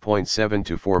 2.7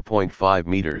 to 4.5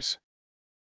 meters.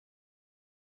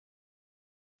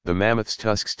 The mammoth's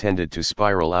tusks tended to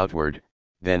spiral outward,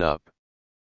 then up.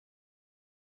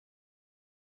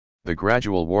 The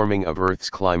gradual warming of Earth's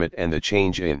climate and the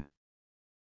change in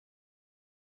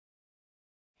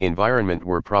environment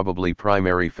were probably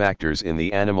primary factors in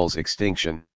the animal's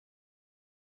extinction.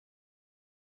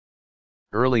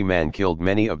 Early man killed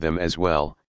many of them as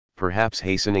well, perhaps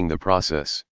hastening the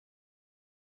process.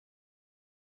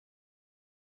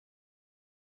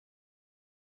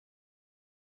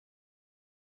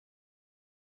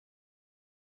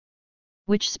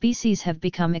 Which species have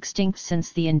become extinct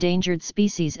since the Endangered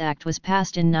Species Act was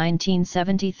passed in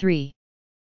 1973?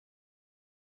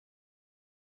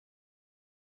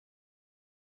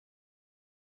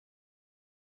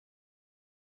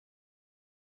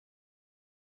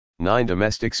 Nine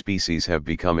domestic species have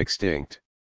become extinct.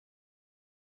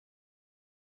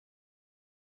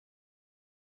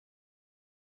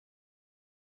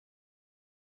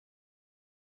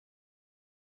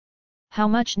 How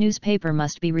much newspaper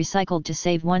must be recycled to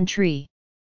save one tree?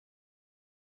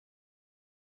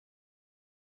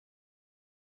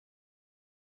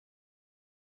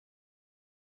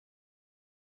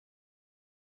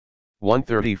 One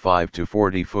 35 to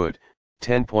 40 foot,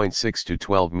 10.6 to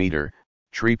 12 meter,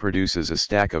 tree produces a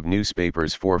stack of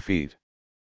newspapers 4 feet.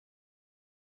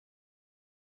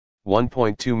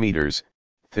 1.2 meters,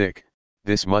 thick,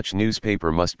 this much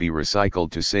newspaper must be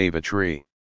recycled to save a tree.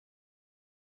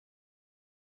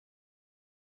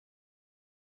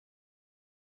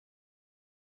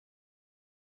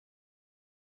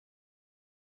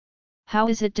 How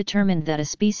is it determined that a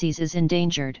species is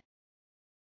endangered?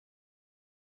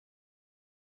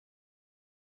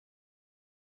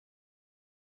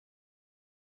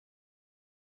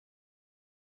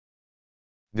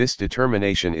 This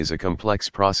determination is a complex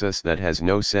process that has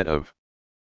no set of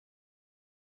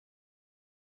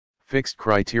fixed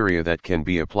criteria that can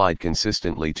be applied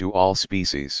consistently to all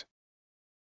species.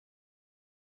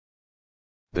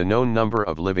 The known number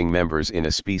of living members in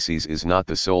a species is not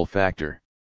the sole factor.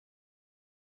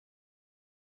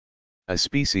 A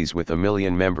species with 1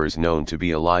 million members known to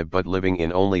be alive but living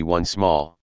in only one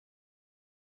small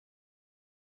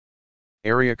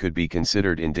area could be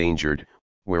considered endangered,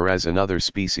 whereas another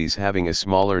species having a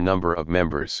smaller number of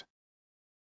members,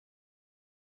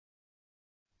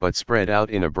 but spread out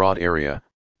in a broad area,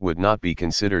 would not be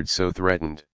considered so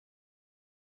threatened.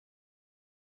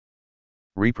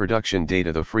 Reproduction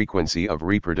data: the frequency of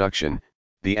reproduction,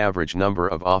 the average number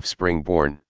of offspring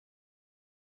born,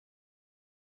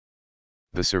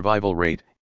 the survival rate,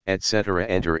 etc.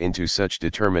 enter into such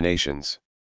determinations.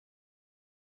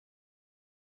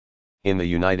 In the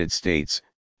United States,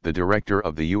 the Director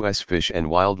of the U.S. Fish and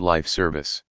Wildlife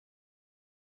Service,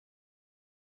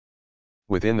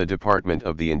 within the Department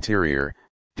of the Interior,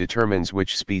 determines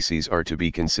which species are to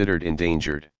be considered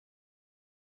endangered.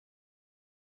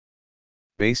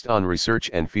 Based on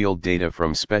research and field data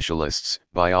from specialists,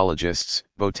 biologists,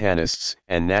 botanists,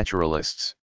 and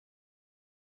naturalists.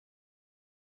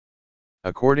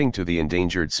 According to the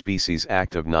Endangered Species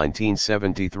Act of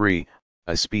 1973,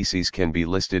 a species can be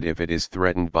listed if it is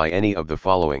threatened by any of the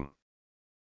following: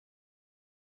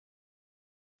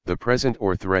 the present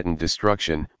or threatened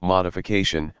destruction,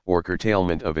 modification, or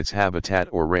curtailment of its habitat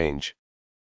or range,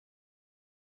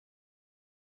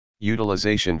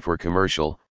 utilization for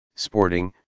commercial,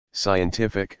 sporting,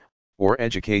 scientific, or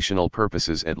educational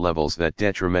purposes at levels that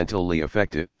detrimentally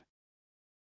affect it,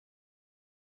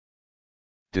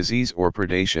 disease or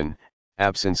predation,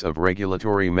 absence of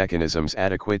regulatory mechanisms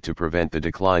adequate to prevent the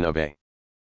decline of a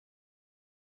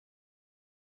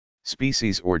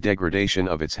species or degradation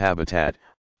of its habitat,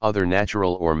 other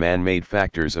natural or man-made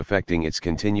factors affecting its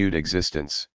continued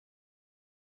existence.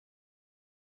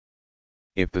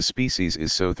 If the species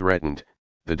is so threatened,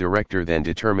 the director then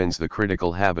determines the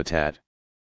critical habitat,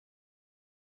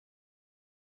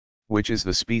 which is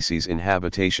the species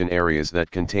inhabitation areas that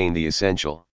contain the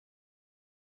essential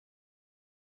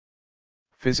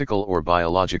physical or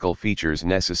biological features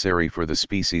necessary for the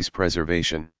species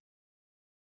preservation.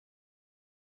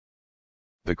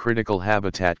 The critical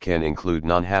habitat can include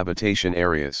non-habitation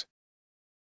areas,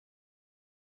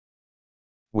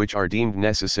 which are deemed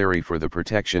necessary for the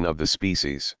protection of the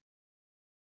species.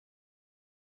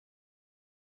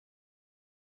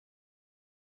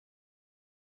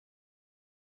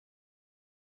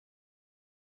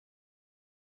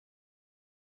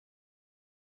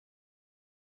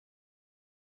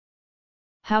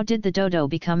 How did the dodo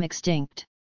become extinct?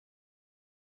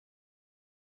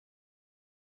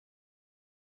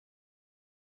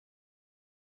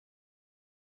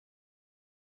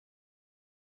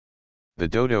 The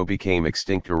dodo became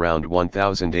extinct around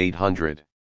 1800.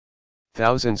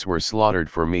 Thousands were slaughtered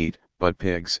for meat, but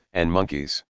pigs and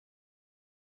monkeys,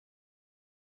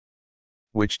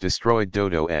 which destroyed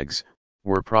dodo eggs,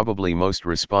 were probably most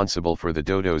responsible for the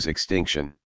dodo's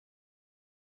extinction.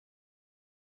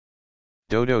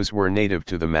 Dodos were native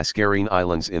to the Mascarene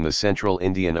Islands in the central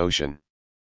Indian Ocean.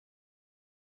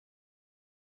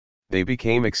 They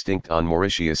became extinct on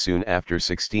Mauritius soon after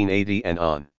 1680 and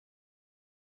on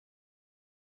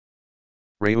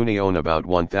Réunion about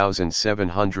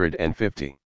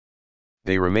 1750.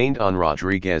 They remained on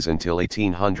Rodriguez until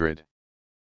 1800.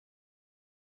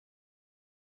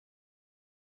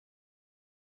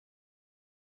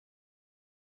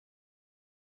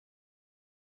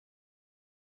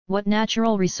 What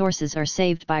natural resources are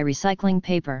saved by recycling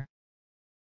paper?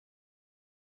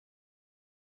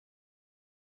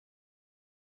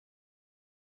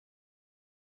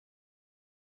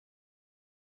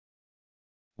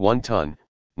 One ton,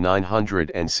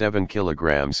 907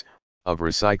 kilograms, of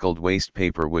recycled waste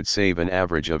paper would save an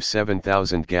average of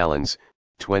 7,000 gallons,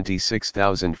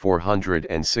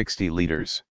 26,460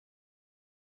 liters.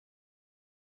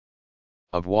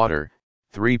 Of water,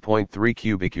 3.3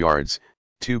 cubic yards,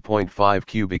 2.5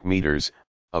 cubic meters,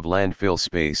 of landfill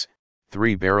space,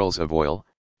 3 barrels of oil,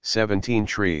 17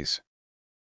 trees,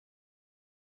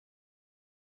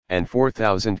 and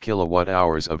 4,000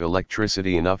 kilowatt-hours of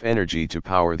electricity, enough energy to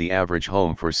power the average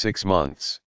home for 6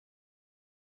 months.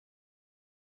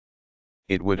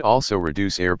 It would also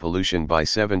reduce air pollution by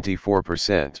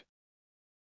 74%.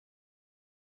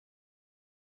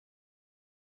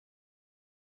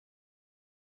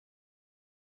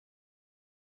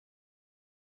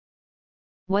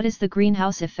 What is the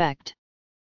greenhouse effect?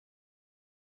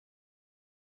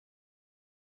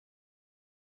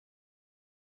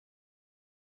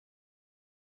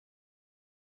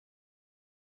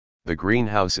 The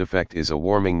greenhouse effect is a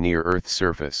warming near Earth's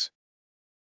surface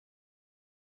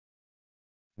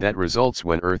that results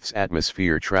when Earth's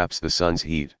atmosphere traps the sun's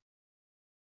heat.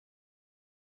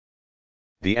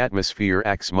 The atmosphere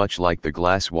acts much like the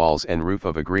glass walls and roof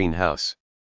of a greenhouse.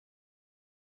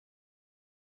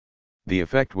 The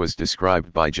effect was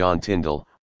described by John Tyndall,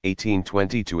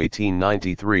 1820 to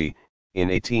 1893, in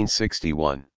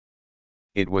 1861.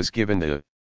 It was given the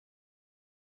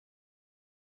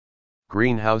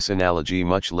greenhouse analogy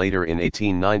much later in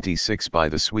 1896 by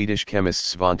the Swedish chemist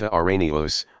Svante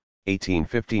Arrhenius,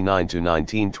 1859 to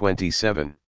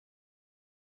 1927.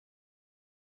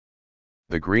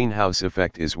 The greenhouse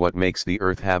effect is what makes the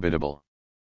Earth habitable.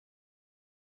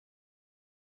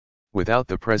 Without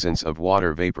the presence of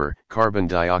water vapor, carbon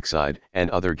dioxide, and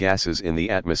other gases in the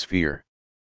atmosphere,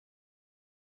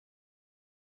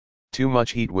 too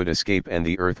much heat would escape and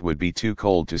the Earth would be too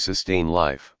cold to sustain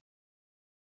life.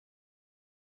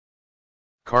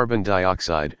 Carbon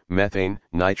dioxide, methane,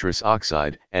 nitrous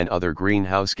oxide, and other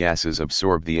greenhouse gases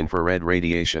absorb the infrared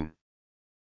radiation,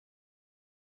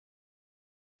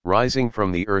 rising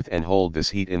from the Earth, and hold this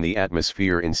heat in the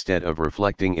atmosphere instead of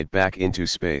reflecting it back into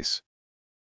space.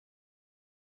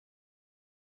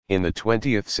 In the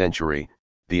 20th century,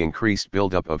 the increased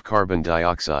buildup of carbon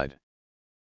dioxide,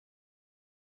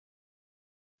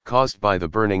 caused by the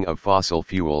burning of fossil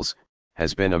fuels,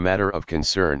 has been a matter of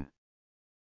concern.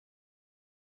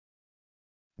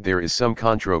 There is some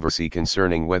controversy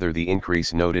concerning whether the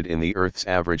increase noted in the Earth's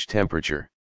average temperature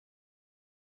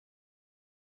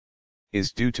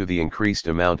is due to the increased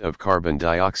amount of carbon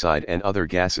dioxide and other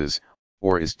gases,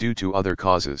 or is due to other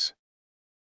causes.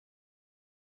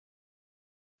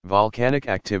 Volcanic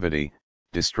activity,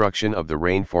 destruction of the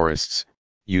rainforests,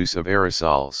 use of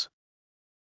aerosols,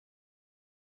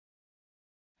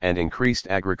 and increased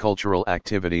agricultural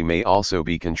activity may also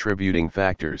be contributing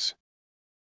factors.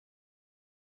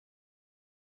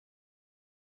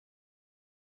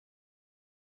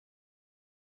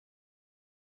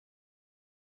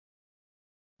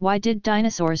 Why did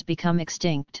dinosaurs become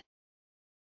extinct?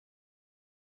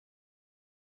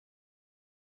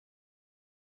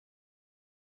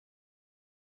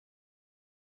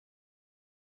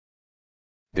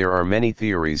 There are many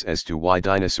theories as to why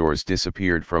dinosaurs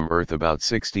disappeared from Earth about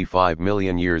 65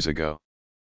 million years ago.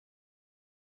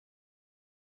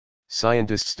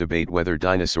 Scientists debate whether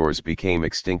dinosaurs became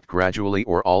extinct gradually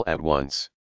or all at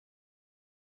once.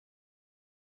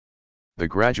 The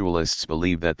gradualists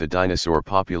believe that the dinosaur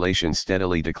population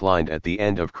steadily declined at the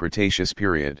end of Cretaceous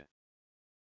period.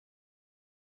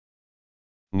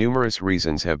 Numerous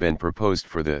reasons have been proposed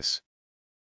for this.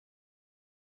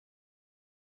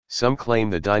 Some claim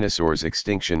the dinosaurs'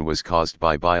 extinction was caused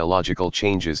by biological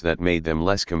changes that made them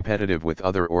less competitive with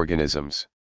other organisms,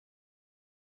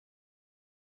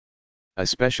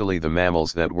 especially the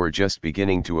mammals that were just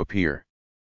beginning to appear.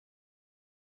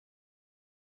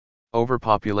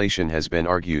 Overpopulation has been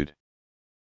argued,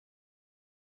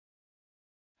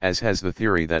 as has the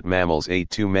theory that mammals ate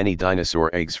too many dinosaur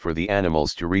eggs for the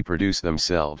animals to reproduce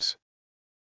themselves.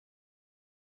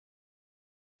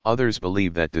 Others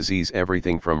believe that disease,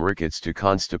 everything from rickets to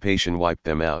constipation, wiped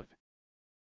them out.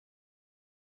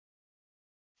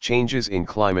 Changes in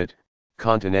climate,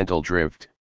 continental drift,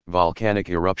 volcanic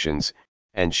eruptions,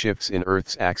 and shifts in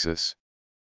Earth's axis,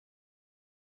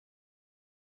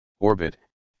 orbit,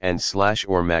 and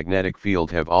or magnetic field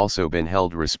have also been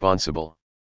held responsible.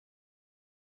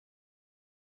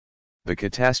 The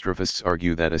catastrophists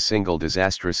argue that a single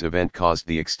disastrous event caused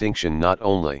the extinction not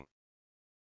only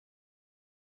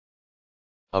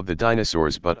of the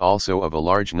dinosaurs but also of a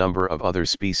large number of other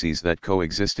species that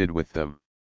coexisted with them.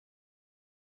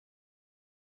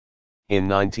 In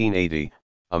 1980,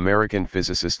 American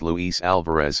physicist Luis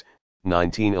Alvarez,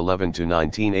 1911 to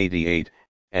 1988,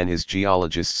 and his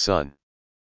geologist son,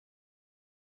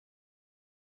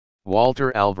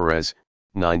 Walter Alvarez,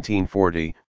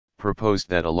 1940, proposed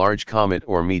that a large comet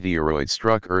or meteoroid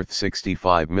struck Earth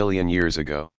 65 million years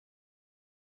ago.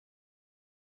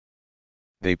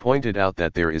 They pointed out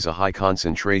that there is a high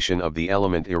concentration of the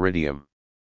element iridium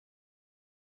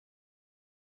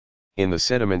in the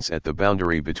sediments at the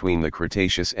boundary between the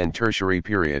Cretaceous and Tertiary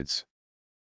periods.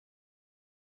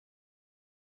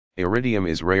 Iridium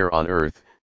is rare on Earth,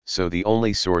 so the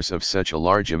only source of such a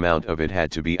large amount of it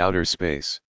had to be outer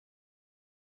space.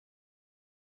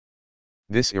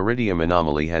 This iridium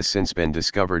anomaly has since been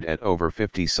discovered at over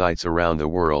 50 sites around the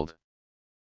world.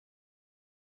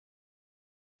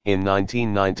 In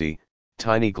 1990,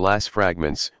 tiny glass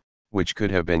fragments, which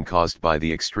could have been caused by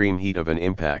the extreme heat of an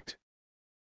impact,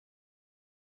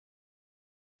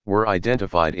 were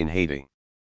identified in Haiti.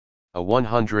 A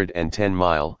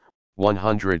 110-mile,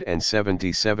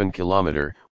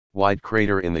 177-kilometer, wide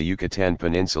crater in the Yucatan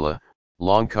Peninsula,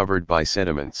 long covered by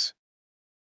sediments,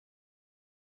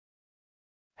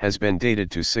 has been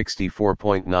dated to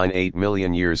 64.98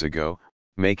 million years ago,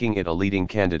 making it a leading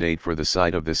candidate for the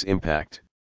site of this impact.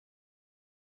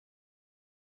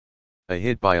 A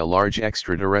hit by a large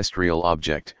extraterrestrial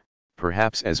object,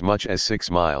 perhaps as much as 6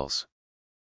 miles.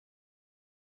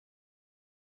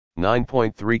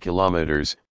 9.3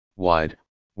 kilometers, wide,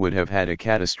 would have had a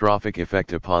catastrophic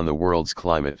effect upon the world's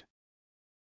climate.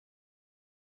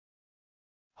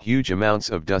 Huge amounts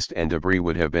of dust and debris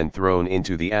would have been thrown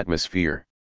into the atmosphere,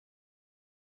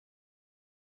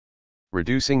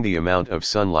 reducing the amount of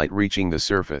sunlight reaching the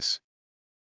surface.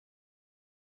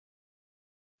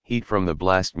 Heat from the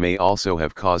blast may also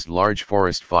have caused large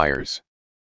forest fires,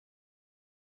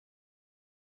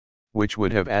 which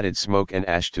would have added smoke and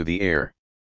ash to the air.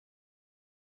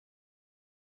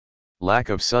 Lack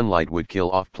of sunlight would kill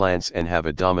off plants and have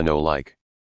a domino-like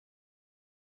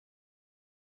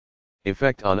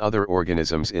effect on other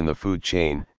organisms in the food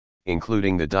chain,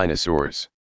 including the dinosaurs.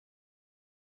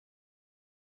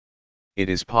 It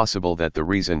is possible that the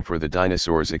reason for the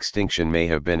dinosaurs' extinction may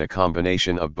have been a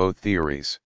combination of both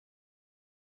theories.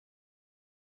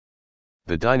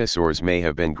 The dinosaurs may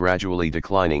have been gradually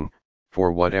declining,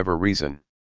 for whatever reason.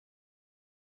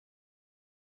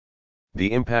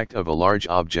 The impact of a large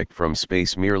object from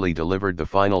space merely delivered the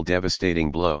final devastating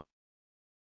blow.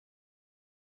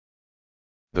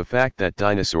 The fact that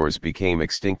dinosaurs became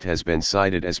extinct has been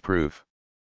cited as proof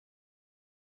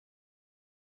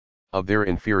of their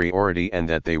inferiority and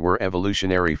that they were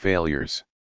evolutionary failures.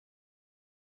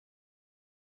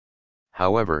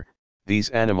 However, these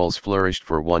animals flourished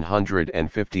for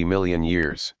 150 million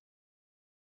years.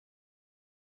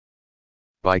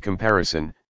 By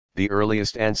comparison, the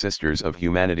earliest ancestors of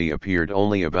humanity appeared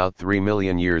only about 3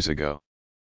 million years ago.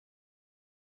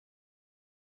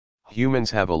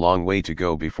 Humans have a long way to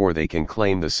go before they can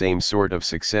claim the same sort of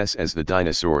success as the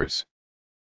dinosaurs.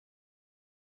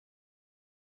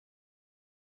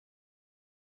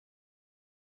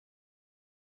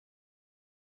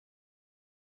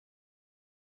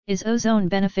 Is ozone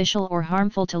beneficial or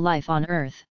harmful to life on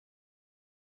Earth?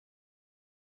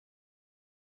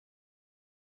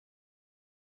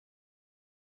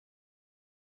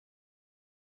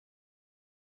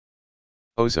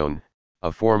 Ozone,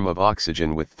 a form of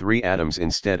oxygen with 3 atoms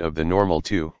instead of the normal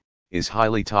 2, is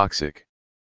highly toxic.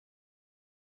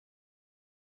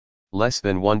 Less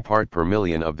than 1 part per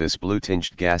million of this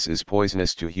blue-tinged gas is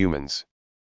poisonous to humans.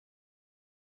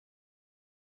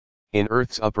 In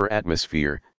Earth's upper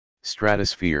atmosphere,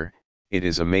 stratosphere, it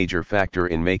is a major factor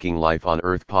in making life on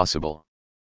Earth possible.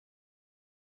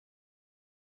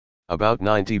 About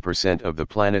 90% of the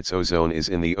planet's ozone is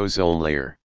in the ozone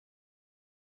layer.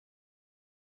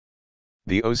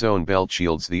 The ozone belt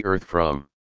shields the Earth from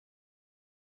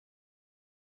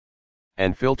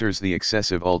and filters the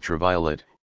excessive ultraviolet,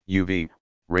 UV,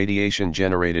 radiation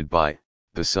generated by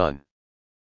the sun.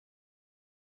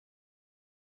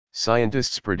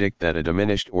 Scientists predict that a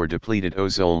diminished or depleted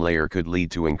ozone layer could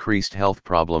lead to increased health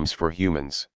problems for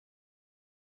humans,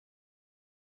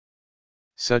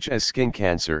 such as skin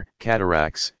cancer,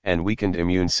 cataracts, and weakened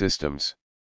immune systems.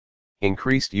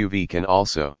 Increased UV can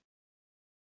also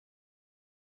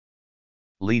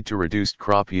lead to reduced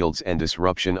crop yields and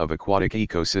disruption of aquatic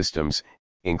ecosystems,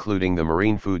 including the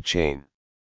marine food chain.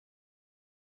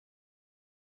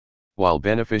 While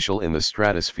beneficial in the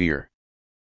stratosphere,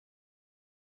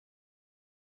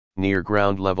 near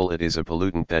ground level it is a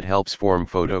pollutant that helps form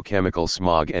photochemical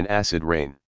smog and acid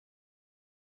rain.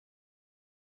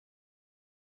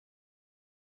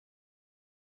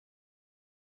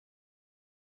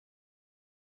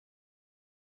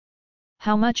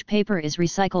 How much paper is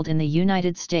recycled in the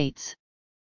United States?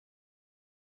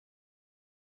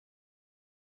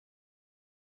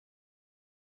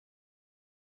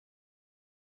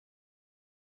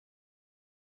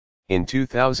 In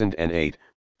 2008,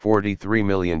 43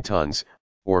 million tons,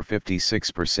 or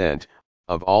 56%,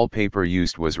 of all paper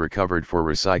used was recovered for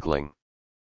recycling.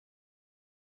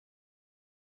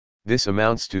 This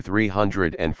amounts to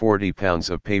 340 pounds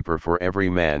of paper for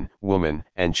every man, woman,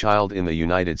 and child in the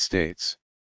United States.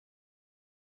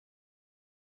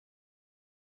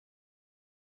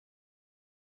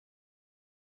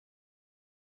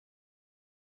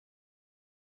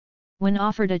 When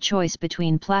offered a choice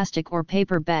between plastic or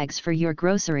paper bags for your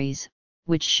groceries,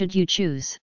 which should you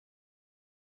choose?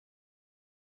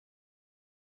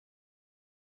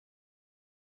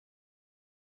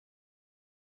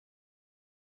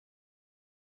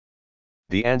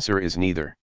 The answer is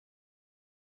neither.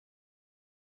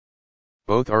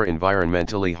 Both are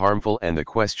environmentally harmful, and the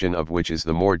question of which is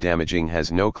the more damaging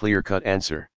has no clear-cut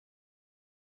answer.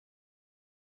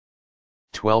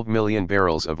 12 million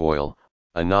barrels of oil,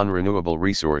 a non-renewable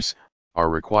resource, are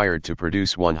required to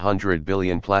produce 100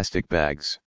 billion plastic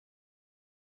bags.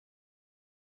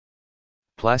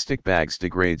 Plastic bags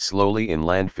degrade slowly in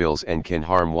landfills and can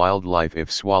harm wildlife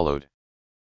if swallowed.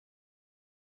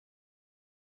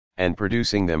 And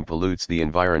producing them pollutes the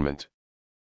environment.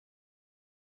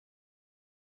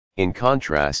 In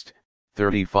contrast,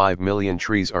 35 million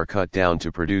trees are cut down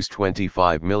to produce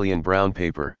 25 million brown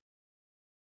paper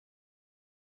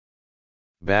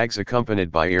bags,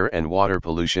 accompanied by air and water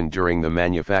pollution during the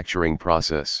manufacturing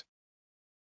process.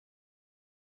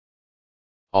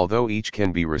 Although each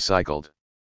can be recycled,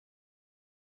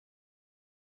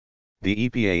 the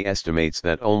EPA estimates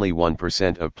that only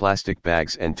 1% of plastic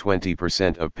bags and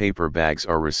 20% of paper bags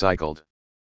are recycled.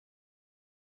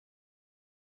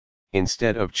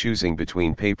 Instead of choosing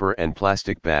between paper and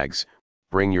plastic bags,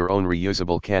 bring your own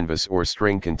reusable canvas or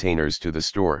string containers to the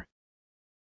store.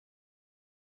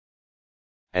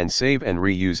 And save and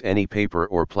reuse any paper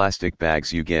or plastic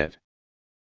bags you get.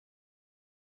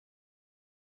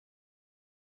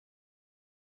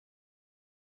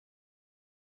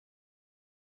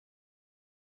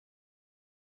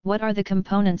 What are the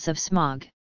components of smog?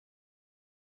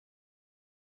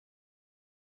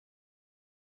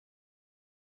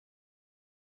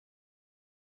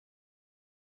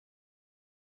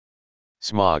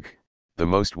 Smog, the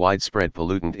most widespread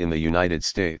pollutant in the United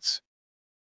States,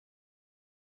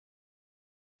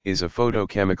 is a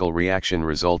photochemical reaction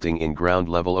resulting in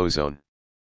ground-level ozone.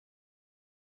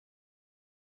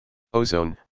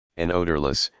 Ozone, an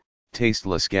odorless,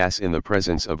 tasteless gas in the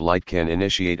presence of light, can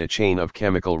initiate a chain of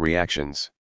chemical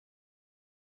reactions.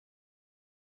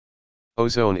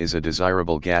 Ozone is a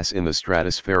desirable gas in the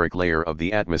stratospheric layer of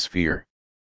the atmosphere,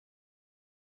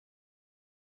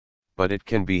 but it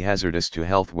can be hazardous to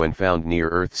health when found near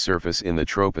Earth's surface in the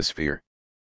troposphere.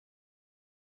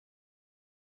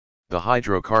 The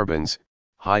hydrocarbons,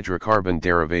 hydrocarbon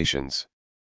derivations,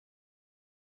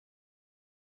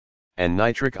 and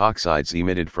nitric oxides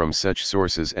emitted from such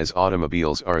sources as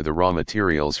automobiles are the raw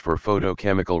materials for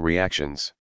photochemical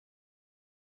reactions.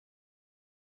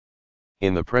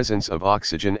 In the presence of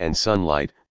oxygen and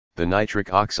sunlight, the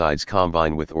nitric oxides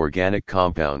combine with organic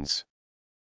compounds,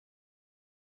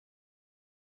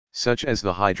 such as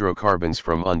the hydrocarbons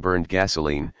from unburned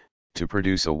gasoline, to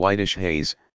produce a whitish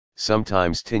haze,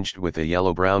 sometimes tinged with a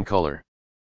yellow-brown color.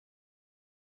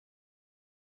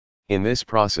 In this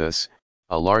process,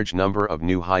 a large number of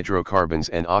new hydrocarbons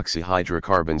and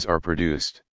oxyhydrocarbons are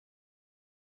produced.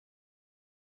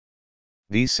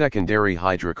 These secondary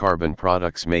hydrocarbon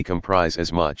products may comprise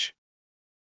as much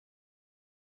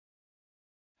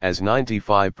as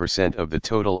 95% of the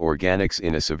total organics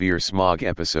in a severe smog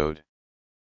episode.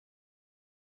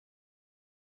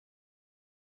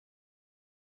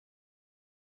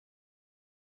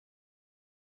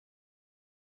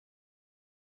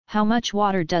 How much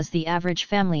water does the average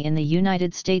family in the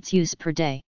United States use per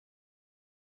day?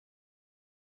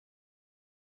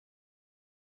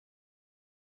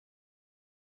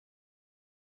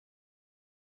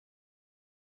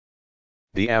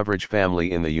 The average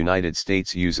family in the United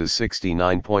States uses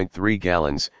 69.3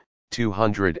 gallons,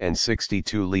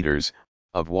 262 liters,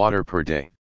 of water per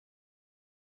day.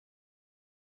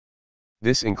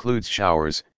 This includes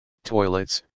showers,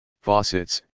 toilets,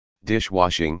 faucets,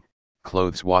 dishwashing,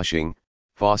 clothes washing,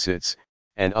 faucets,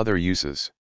 and other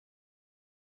uses.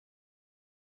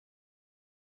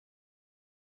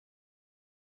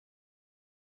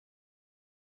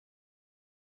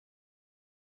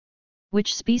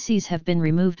 Which species have been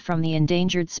removed from the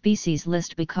endangered species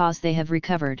list because they have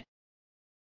recovered?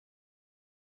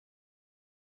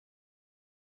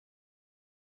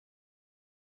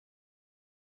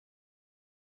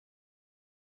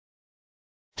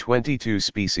 "22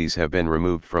 species have been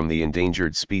removed from the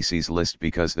endangered species list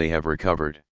because they have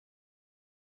recovered.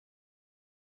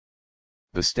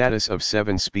 The status of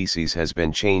 7 species has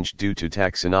been changed due to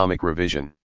taxonomic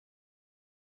revision.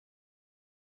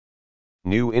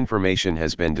 New information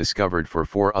has been discovered for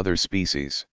 4 other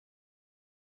species.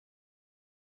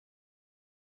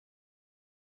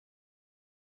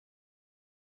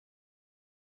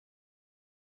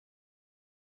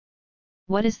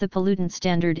 What is the pollutant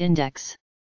standard index?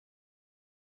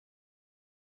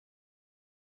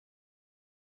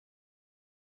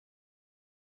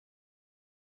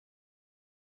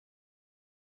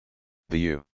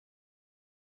 The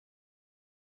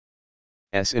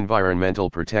U.S. Environmental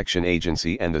Protection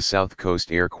Agency and the South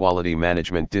Coast Air Quality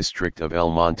Management District of El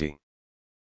Monte.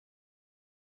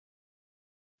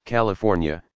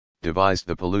 California, devised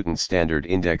the Pollutant Standard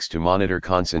Index to monitor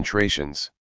concentrations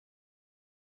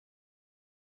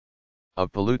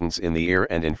of pollutants in the air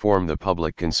and inform the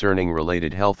public concerning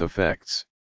related health effects.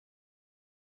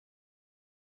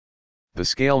 The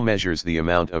scale measures the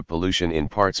amount of pollution in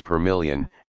parts per million,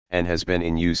 and has been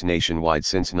in use nationwide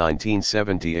since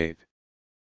 1978.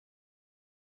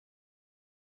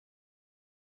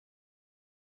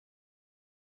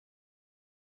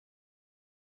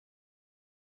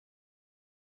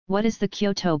 What is the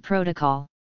Kyoto Protocol?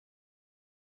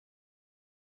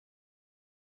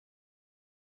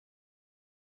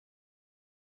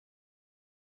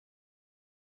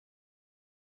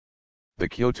 The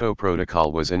Kyoto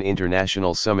Protocol was an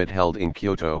international summit held in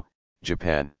Kyoto,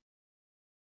 Japan,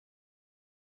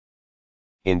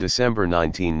 in December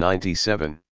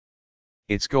 1997.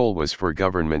 Its goal was for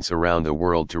governments around the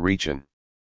world to reach an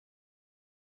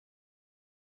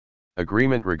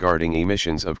agreement regarding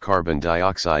emissions of carbon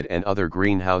dioxide and other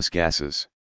greenhouse gases.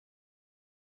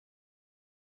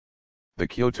 The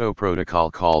Kyoto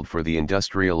Protocol called for the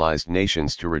industrialized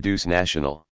nations to reduce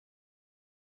national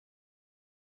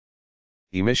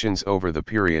emissions over the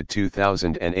period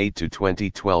 2008 to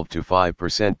 2012 to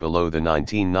 5% below the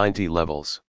 1990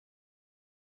 levels.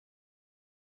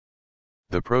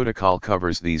 The protocol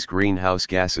covers these greenhouse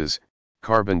gases: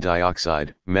 carbon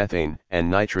dioxide, methane,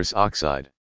 and nitrous oxide.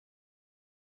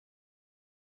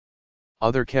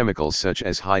 Other chemicals such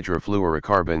as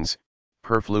hydrofluorocarbons,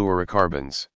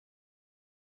 perfluorocarbons,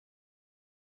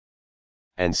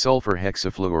 and sulfur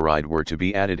hexafluoride were to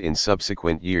be added in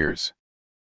subsequent years.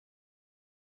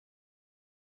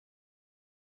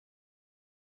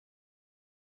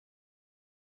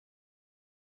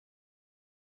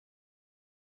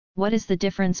 What is the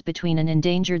difference between an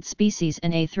endangered species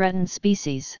and a threatened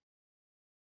species?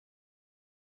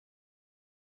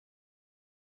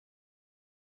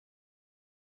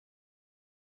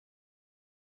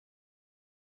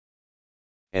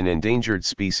 An endangered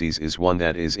species is one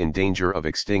that is in danger of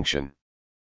extinction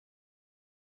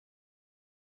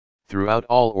throughout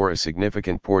all or a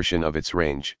significant portion of its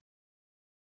range.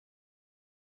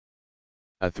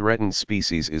 A threatened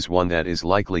species is one that is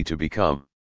likely to become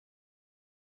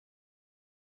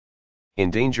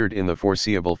endangered in the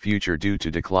foreseeable future due to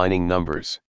declining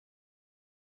numbers.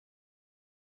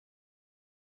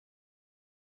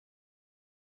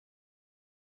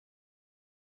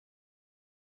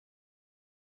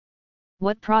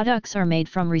 What products are made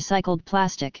from recycled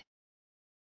plastic?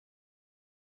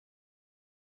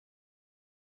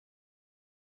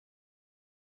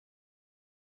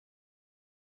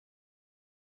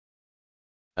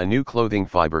 A new clothing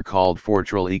fiber called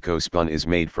Fortril EcoSpun is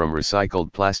made from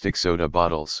recycled plastic soda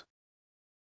bottles.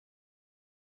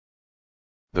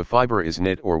 The fiber is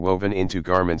knit or woven into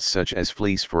garments such as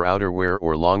fleece for outerwear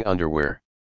or long underwear.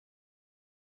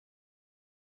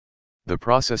 The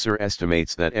processor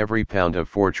estimates that every pound of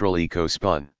Fortril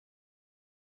EcoSpun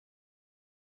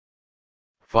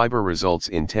fiber results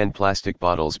in 10 plastic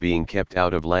bottles being kept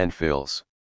out of landfills.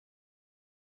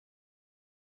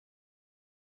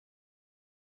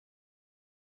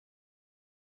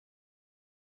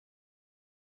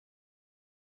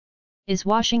 Is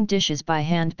washing dishes by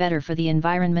hand better for the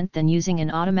environment than using an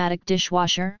automatic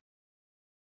dishwasher?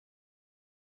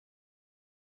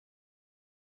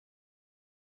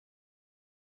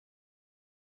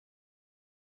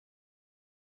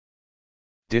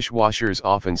 Dishwashers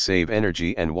often save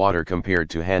energy and water compared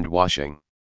to hand washing.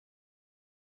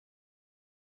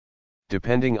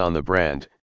 Depending on the brand,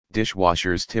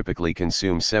 dishwashers typically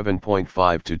consume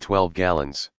 7.5 to 12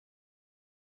 gallons.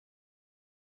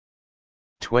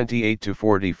 28 to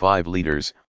 45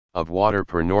 liters of water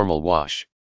per normal wash.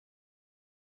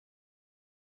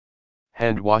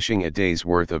 Hand washing a day's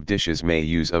worth of dishes may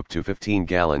use up to 15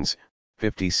 gallons,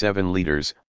 57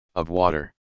 liters, of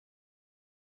water.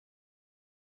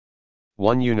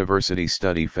 One university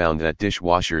study found that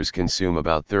dishwashers consume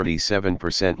about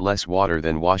 37% less water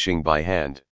than washing by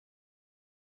hand.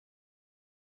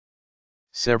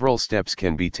 Several steps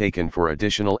can be taken for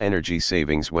additional energy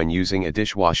savings when using a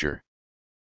dishwasher.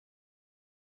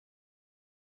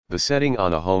 The setting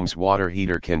on a home's water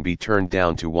heater can be turned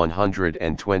down to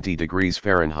 120 degrees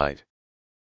Fahrenheit.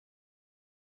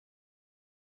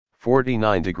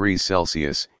 49 degrees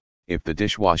Celsius, if the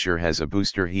dishwasher has a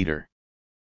booster heater.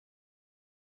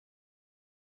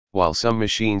 While some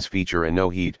machines feature a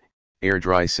no-heat,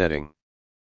 air-dry setting.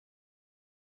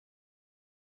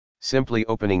 Simply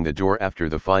opening the door after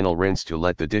the final rinse to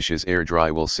let the dishes air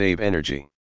dry will save energy.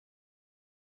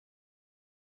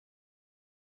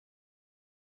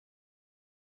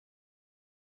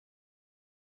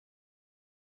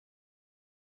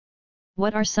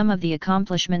 What are some of the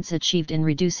accomplishments achieved in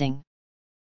reducing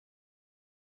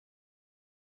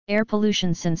air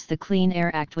pollution since the Clean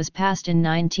Air Act was passed in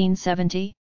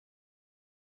 1970?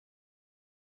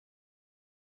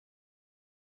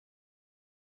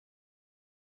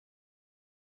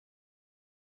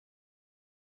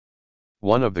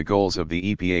 One of the goals of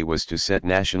the EPA was to set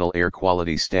national air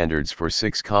quality standards for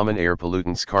 6 common air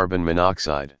pollutants: carbon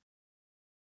monoxide,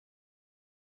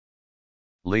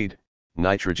 lead,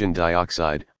 nitrogen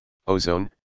dioxide, ozone,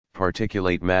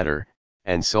 particulate matter,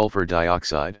 and sulfur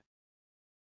dioxide.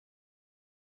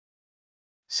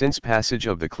 Since passage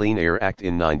of the Clean Air Act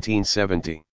in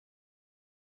 1970,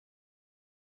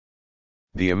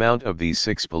 the amount of these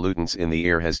 6 pollutants in the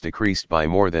air has decreased by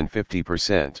more than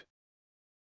 50%.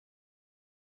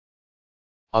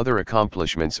 Other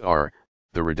accomplishments are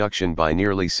the reduction by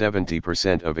nearly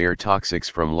 70% of air toxics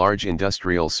from large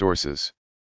industrial sources: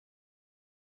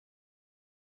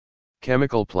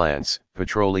 chemical plants,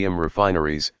 petroleum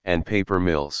refineries, and paper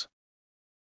mills.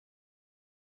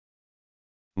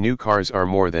 New cars are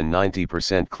more than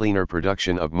 90% cleaner.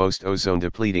 Production of most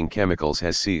ozone-depleting chemicals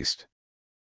has ceased.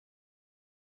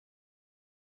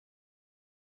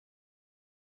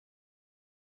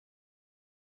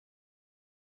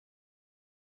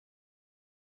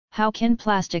 How can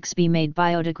plastics be made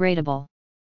biodegradable?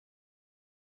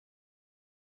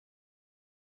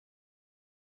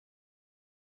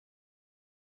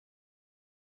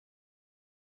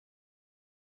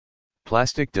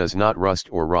 Plastic does not rust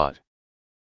or rot.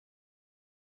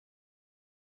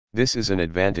 This is an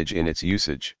advantage in its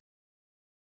usage.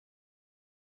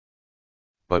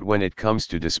 But when it comes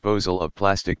to disposal of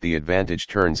plastic, the advantage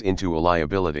turns into a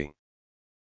liability.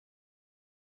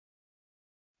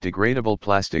 Degradable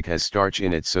plastic has starch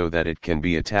in it so that it can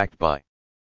be attacked by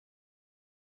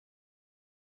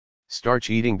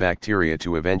starch-eating bacteria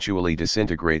to eventually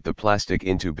disintegrate the plastic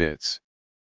into bits.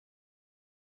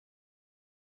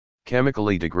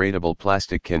 Chemically degradable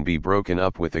plastic can be broken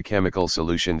up with a chemical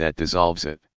solution that dissolves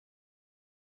it.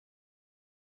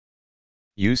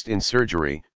 Used in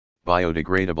surgery,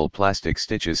 biodegradable plastic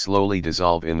stitches slowly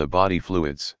dissolve in the body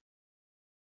fluids.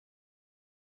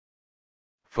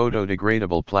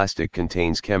 Photodegradable plastic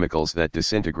contains chemicals that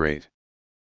disintegrate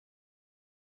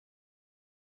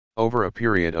over a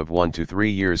period of 1 to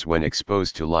 3 years when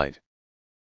exposed to light.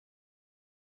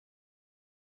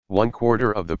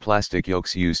 1/4 of the plastic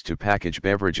yolks used to package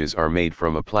beverages are made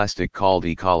from a plastic called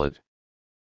E-collet,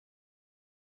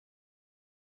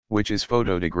 which is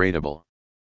photodegradable.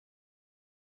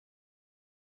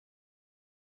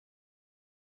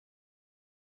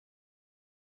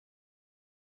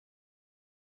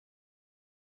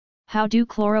 How do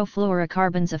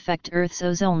chlorofluorocarbons affect Earth's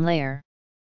ozone layer?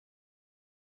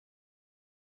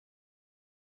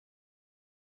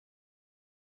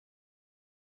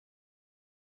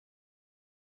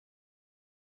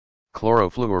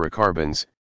 Chlorofluorocarbons,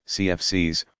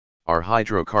 CFCs, are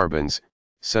hydrocarbons,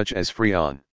 such as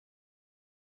freon,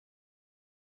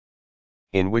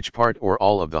 in which part or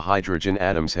all of the hydrogen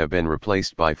atoms have been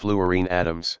replaced by fluorine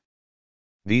atoms.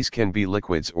 These can be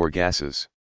liquids or gases,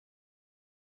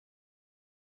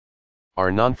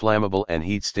 are non-flammable and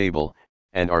heat-stable,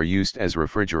 and are used as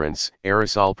refrigerants,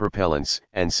 aerosol propellants,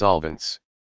 and solvents.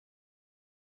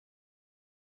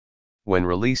 When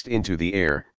released into the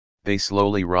air, they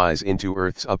slowly rise into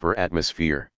Earth's upper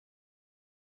atmosphere,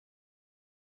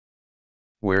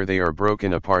 where they are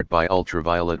broken apart by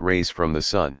ultraviolet rays from the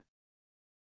sun.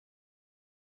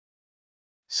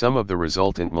 Some of the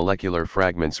resultant molecular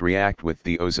fragments react with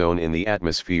the ozone in the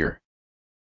atmosphere,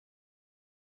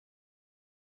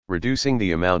 reducing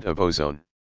the amount of ozone.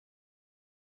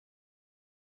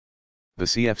 The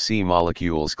CFC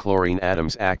molecules' chlorine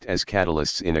atoms act as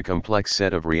catalysts in a complex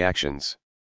set of reactions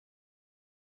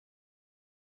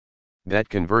that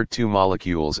convert 2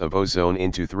 molecules of ozone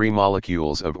into 3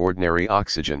 molecules of ordinary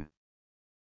oxygen.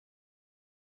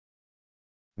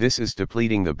 This is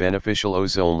depleting the beneficial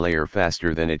ozone layer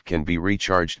faster than it can be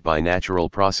recharged by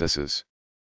natural processes.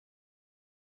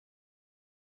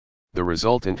 The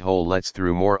resultant hole lets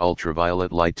through more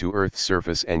ultraviolet light to Earth's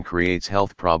surface and creates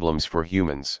health problems for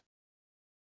humans,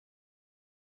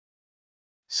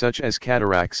 such as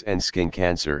cataracts and skin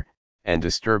cancer, and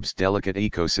disturbs delicate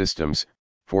ecosystems,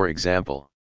 for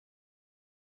example,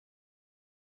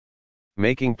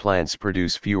 making plants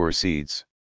produce fewer seeds.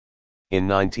 In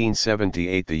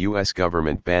 1978, the U.S.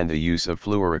 government banned the use of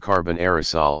fluorocarbon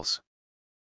aerosols,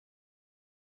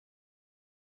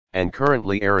 and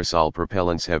currently aerosol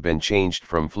propellants have been changed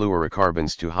from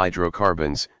fluorocarbons to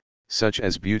hydrocarbons, such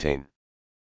as butane.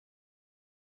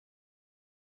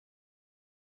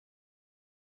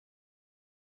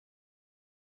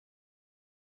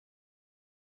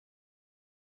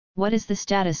 What is the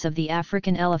status of the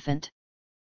African elephant?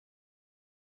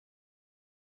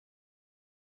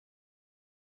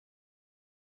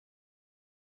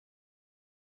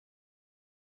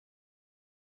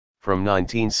 From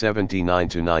 1979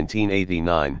 to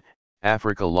 1989,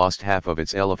 Africa lost half of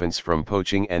its elephants from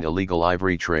poaching and illegal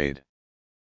ivory trade.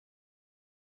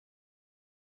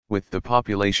 With the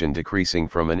population decreasing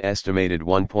from an estimated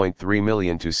 1.3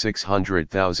 million to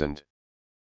 600,000.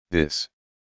 This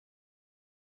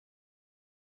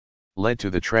led to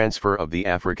the transfer of the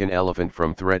African elephant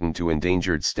from threatened to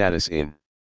endangered status in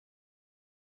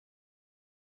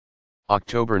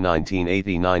October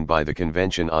 1989 by the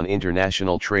Convention on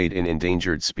International Trade in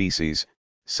Endangered Species,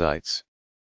 CITES.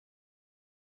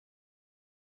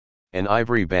 An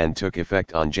ivory ban took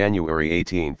effect on January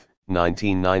 18,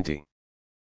 1990.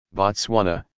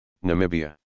 Botswana,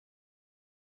 Namibia,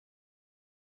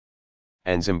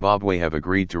 and Zimbabwe have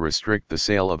agreed to restrict the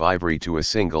sale of ivory to a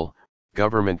single,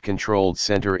 government-controlled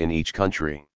center in each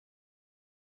country.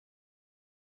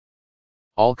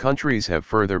 All countries have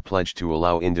further pledged to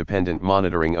allow independent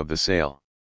monitoring of the sale,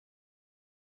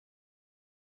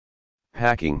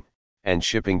 packing, and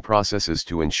shipping processes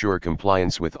to ensure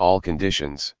compliance with all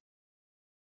conditions.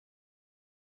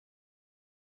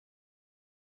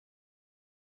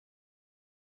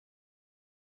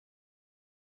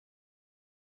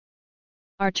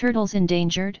 Are turtles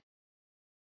endangered?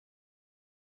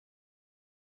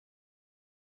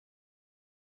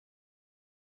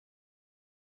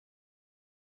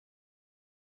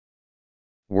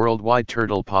 Worldwide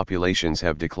turtle populations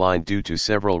have declined due to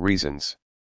several reasons,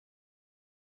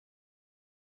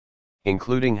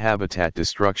 including habitat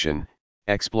destruction,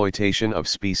 exploitation of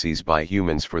species by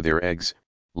humans for their eggs,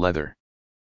 leather,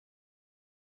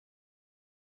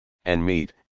 and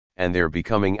meat, and their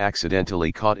becoming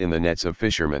accidentally caught in the nets of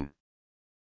fishermen.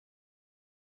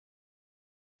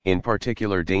 In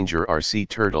particular danger are sea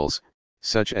turtles,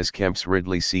 such as Kemp's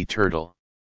Ridley sea turtle,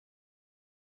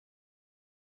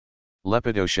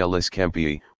 Lepidoscelis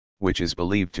kempii, which is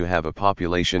believed to have a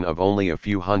population of only a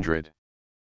few hundred.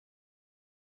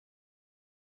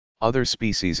 Other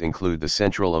species include the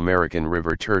Central American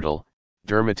river turtle,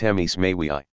 Dermatemis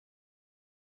mawii,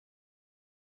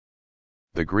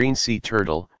 the green sea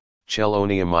turtle,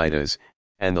 Chelonia midas,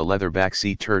 and the leatherback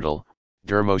sea turtle,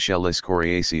 Dermochelis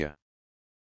coriacea.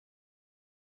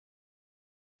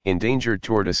 Endangered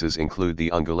tortoises include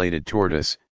the ungulated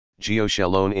tortoise,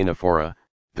 Geochelone inophora,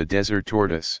 the desert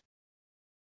tortoise,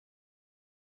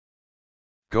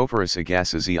 Gopherus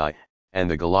agassizii, and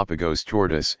the Galapagos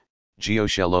tortoise,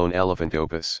 Geochelone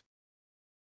elephantopus.